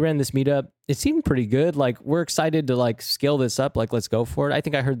 hey, we ran this meetup. It seemed pretty good. Like, we're excited to like scale this up. Like, let's go for it. I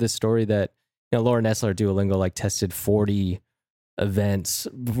think I heard this story that, Laura Nessler at Duolingo like tested 40 events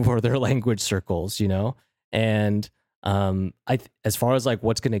for their language circles, and as far as like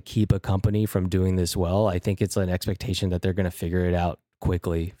what's going to keep a company from doing this well, I think it's an expectation that they're going to figure it out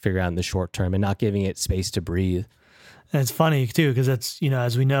quickly, figure out in the short term, and not giving it space to breathe. And it's funny too, because that's,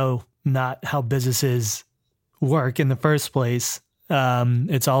 as we know, not how businesses work in the first place.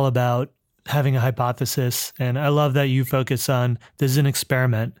 It's all about having a hypothesis. And I love that you focus on, this is an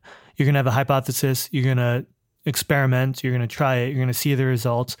experiment. You're going to have a hypothesis, you're going to experiment, you're going to try it, you're going to see the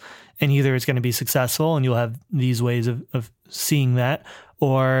results, and either it's going to be successful and you'll have these ways of seeing that,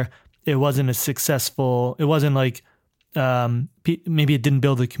 or it wasn't like, maybe it didn't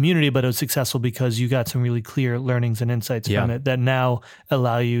build a community, but it was successful because you got some really clear learnings and insights from it that now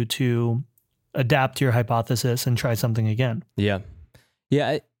allow you to adapt your hypothesis and try something again. Yeah.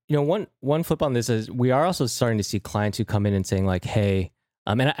 Yeah. One flip on this is we are also starting to see clients who come in and saying like, hey,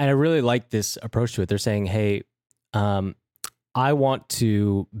 and I really like this approach to it. They're saying, hey, I want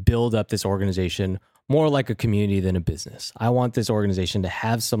to build up this organization more like a community than a business. I want this organization to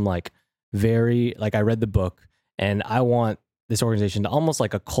have some I read the book, and I want this organization to almost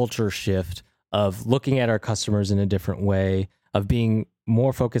like a culture shift of looking at our customers in a different way, of being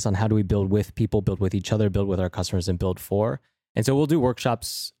more focused on how do we build with people, build with each other, build with our customers, and build for. And so we'll do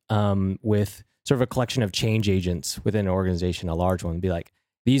workshops with sort of a collection of change agents within an organization, a large one, be like,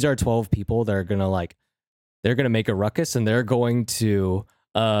 these are 12 people that are going to they're going to make a ruckus, and they're going to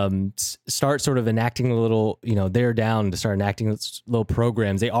start sort of enacting a little, they're down to start enacting little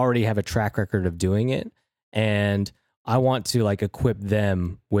programs. They already have a track record of doing it. And I want to equip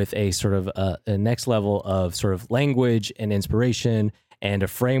them with a sort of a next level of sort of language and inspiration and a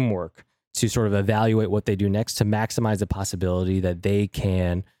framework to sort of evaluate what they do next, to maximize the possibility that they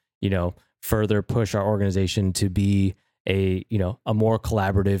can, further push our organization to be a more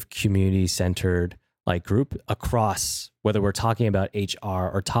collaborative, community-centered group across, whether we're talking about HR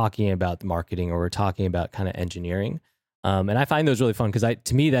or talking about marketing or we're talking about kind of engineering. And I find those really fun because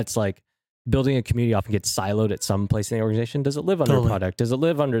to me, that's building a community often gets siloed at some place in the organization. Does it live under a product? Does it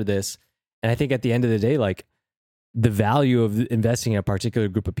live under this? And I think at the end of the day, the value of investing in a particular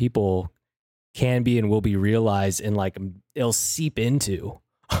group of people can be and will be realized, and it'll seep into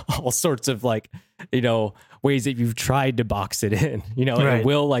all sorts of ways that you've tried to box it in, and it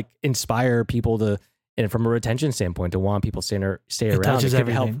will inspire people to, and from a retention standpoint, to want people stay around. It touches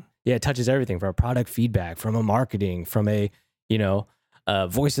everything. Help. Yeah, it touches everything, from a product feedback, from a marketing, from a,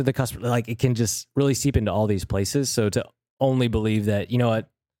 voice of the customer. It can just really seep into all these places. So to only believe that,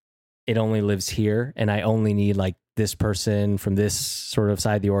 it only lives here, and I only need this person from this sort of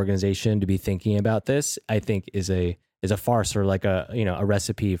side of the organization to be thinking about this, I think is a farce, or a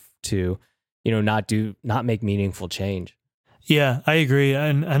recipe to, not make meaningful change. Yeah, I agree.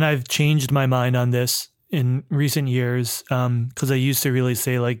 And I've changed my mind on this in recent years. Cause I used to really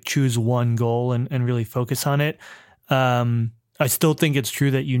say choose one goal and really focus on it. I still think it's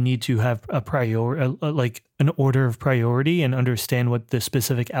true that you need to have a like an order of priority and understand what the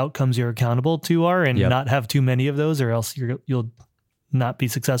specific outcomes you're accountable to are, and not have too many of those, or else you'll not be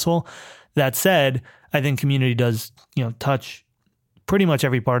successful. That said, I think community does, touch pretty much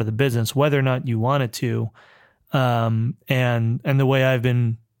every part of the business, whether or not you want it to. And the way I've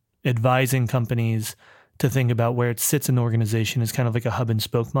been advising companies to think about where it sits in the organization is kind of like a hub and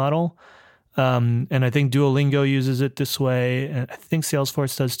spoke model. And I think Duolingo uses it this way, and I think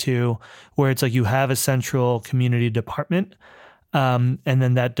Salesforce does too, where it's like you have a central community department, and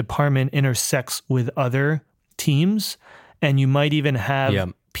then that department intersects with other teams, and you might even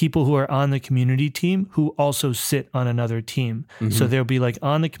have people who are on the community team who also sit on another team. So they'll be like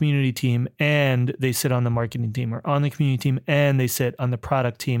on the community team and they sit on the marketing team, or on the community team and they sit on the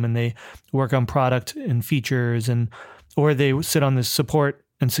product team, and they work on product and features, or they sit on the support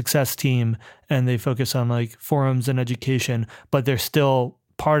and success team and they focus on like forums and education, but they're still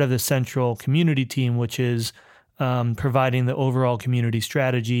part of the central community team, which is providing the overall community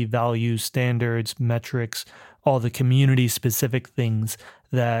strategy, values, standards, metrics, all the community specific things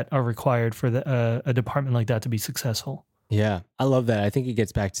that are required for a department like that to be successful. Yeah, I love that. I think it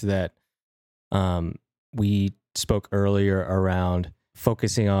gets back to that. We spoke earlier around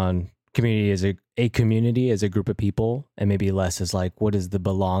focusing on community as a community, as a group of people, and maybe less as like, what is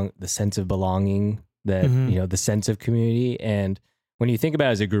the sense of belonging, that, the sense of community. And when you think about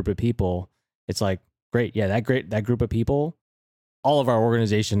it as a group of people, it's like, great. Yeah, that group of people, all of our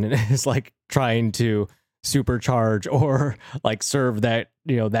organization is like trying to supercharge or like serve that,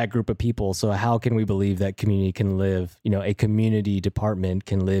 that group of people. So how can we believe that community can live, a community department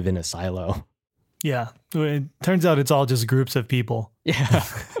can live in a silo? Yeah. It turns out it's all just groups of people. Yeah.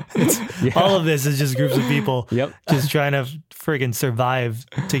 All of this is just groups of people just trying to friggin' survive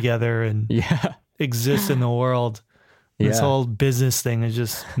together and exist in the world. This whole business thing is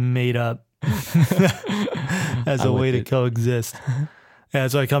just made up as a way to coexist. Yeah,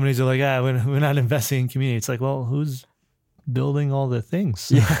 that's why companies are like, we're not investing in community. It's like, well, who's building all the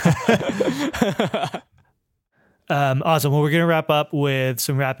things? Awesome. Well, we're going to wrap up with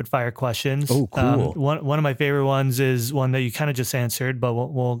some rapid fire questions. Oh, cool. One of my favorite ones is one that you kind of just answered, but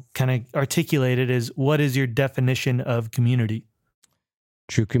we'll kind of articulate it, is what is your definition of community?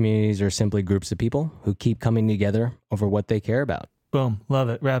 True communities are simply groups of people who keep coming together over what they care about. Boom. Love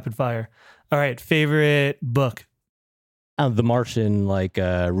it. Rapid fire. All right. Favorite book? The Martian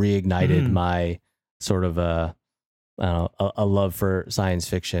reignited my sort of a love for science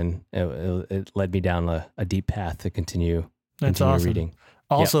fiction. It led me down a deep path to continue awesome. Reading.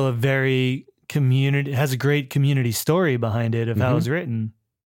 Also a very has a great community story behind it of how it was written.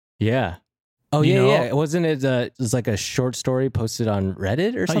 Yeah. Oh, yeah. Wasn't it, it was like a short story posted on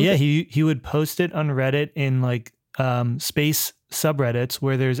Reddit or something? Yeah, he would post it on Reddit in like space subreddits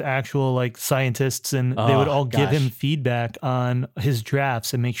where there's actual like scientists, and they would all give him feedback on his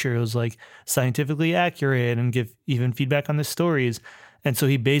drafts and make sure it was like scientifically accurate, and give even feedback on the stories. And so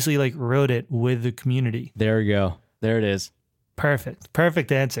he basically like wrote it with the community. There we go. There it is.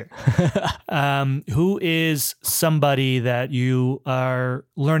 Perfect answer. Who is somebody that you are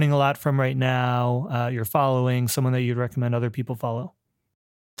learning a lot from right now? You're following, someone that you'd recommend other people follow?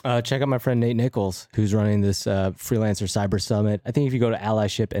 Check out my friend Nate Nichols, who's running this freelancer cyber summit. I think if you go to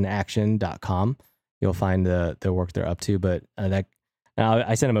allyshipinaction.com, you'll find the work they're up to. But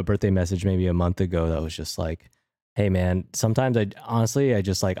I sent him a birthday message maybe a month ago that was just like, hey man, sometimes I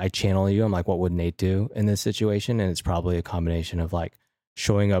channel you. I'm like, what would Nate do in this situation? And it's probably a combination of like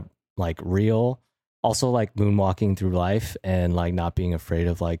showing up like real, also like moonwalking through life, and like not being afraid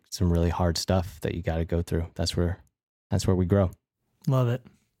of like some really hard stuff that you got to go through. That's where we grow. Love it.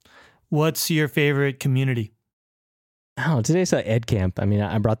 What's your favorite community? Oh, today's Ed Camp. I mean,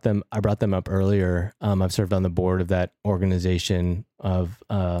 I brought them up earlier. I've served on the board of that organization of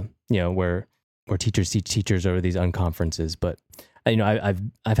where teachers teach teachers over these unconferences. But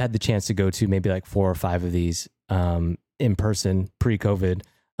I've had the chance to go to maybe like 4 or 5 of these in person pre-COVID.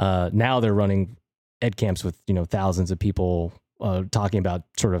 Now they're running Ed Camps with thousands of people talking about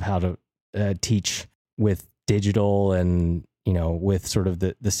sort of how to teach with digital and with sort of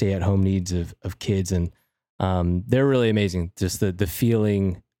the stay-at-home needs of kids. And they're really amazing. Just the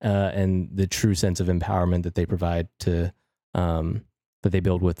feeling and the true sense of empowerment that they provide to that they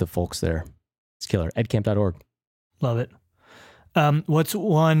build with the folks there. It's killer. edcamp.org. Love it. What's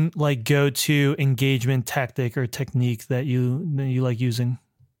one like go-to engagement tactic or technique that you like using?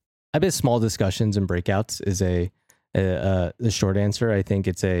 I bet small discussions and breakouts is the short answer. I think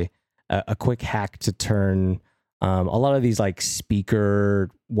it's a quick hack to turn a lot of these like speaker,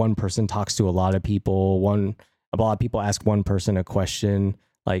 one person talks to a lot of people, a lot of people ask one person a question.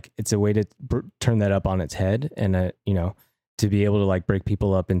 Like it's a way to turn that up on its head, and you know, to be able to like break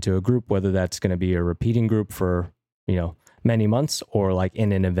people up into a group, whether that's going to be a repeating group for, you know, many months, or like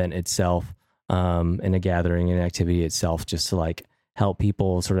in an event itself, in a gathering, an activity itself, just to like help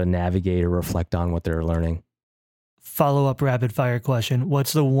people sort of navigate or reflect on what they're learning. Follow-up rapid fire question.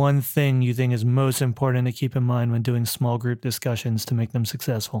 What's the one thing you think is most important to keep in mind when doing small group discussions to make them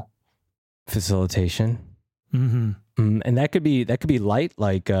successful? Facilitation. Mm-hmm. And that could be light,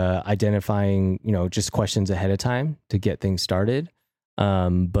 like identifying, you know, just questions ahead of time to get things started.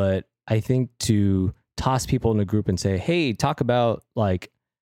 But I think to toss people in a group and say, hey, talk about like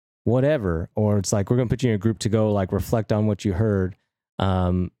whatever, or it's like, we're going to put you in a group to go like reflect on what you heard.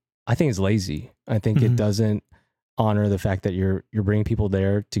 I think it's lazy. I think it doesn't honor the fact that you're bringing people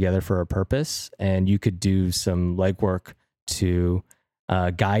there together for a purpose, and you could do some legwork to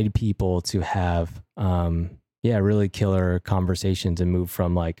guide people to have, really killer conversations and move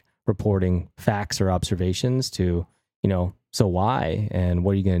from like reporting facts or observations to, you know, so why and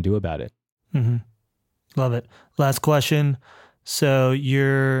what are you going to do about it? Mm-hmm. Love it. Last question. So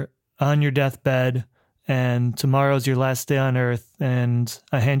you're on your deathbed and tomorrow's your last day on earth, and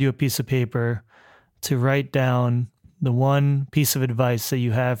I hand you a piece of paper to write down the one piece of advice that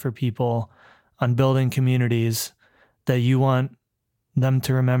you have for people on building communities that you want them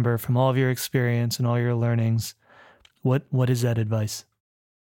to remember from all of your experience and all your learnings. What is that advice?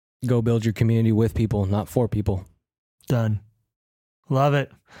 Go build your community with people, not for people. Done. Love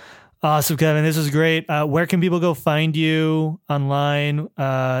it. Awesome, Kevin. This is great. Where can people go find you online?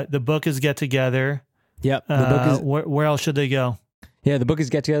 The book is Get Together. Yep. The book is, where else should they go? Yeah, the book is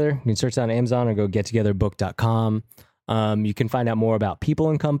Get Together. You can search it on Amazon or go gettogetherbook.com. You can find out more about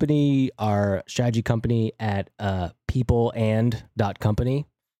People and Company, our strategy company, at peopleand.company.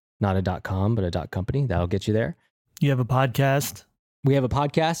 Not a .com, but a .company. That'll get you there. You have a podcast? We have a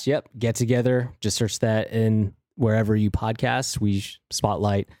podcast. Yep. Get Together. Just search that in wherever you podcast. We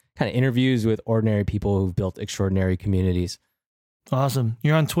spotlight kind of interviews with ordinary people who've built extraordinary communities. Awesome.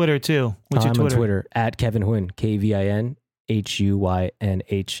 You're on Twitter too. What's your I'm Twitter? on Twitter at Kevin Huynh, KevinHuynh.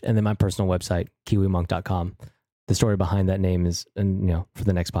 And then my personal website, kiwimonk.com. The story behind that name is, you know, for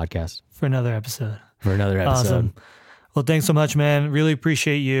the next podcast. For another episode. Awesome. Well, thanks so much, man. Really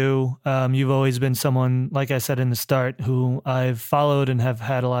appreciate you. You've always been someone, like I said in the start, who I've followed and have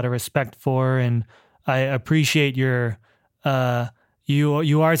had a lot of respect for. And I appreciate your,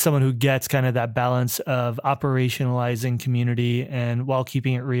 you are someone who gets kind of that balance of operationalizing community and while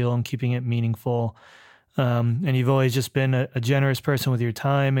keeping it real and keeping it meaningful. And you've always just been a generous person with your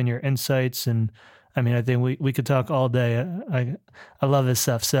time and your insights. And I mean, I think we could talk all day. I love this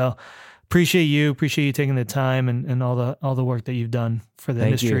stuff. So appreciate you taking the time and all the work that you've done for the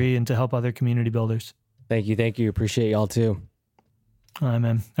industry and to help other community builders. Thank you. Appreciate y'all too. All right,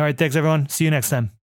 man. All right. Thanks everyone. See you next time.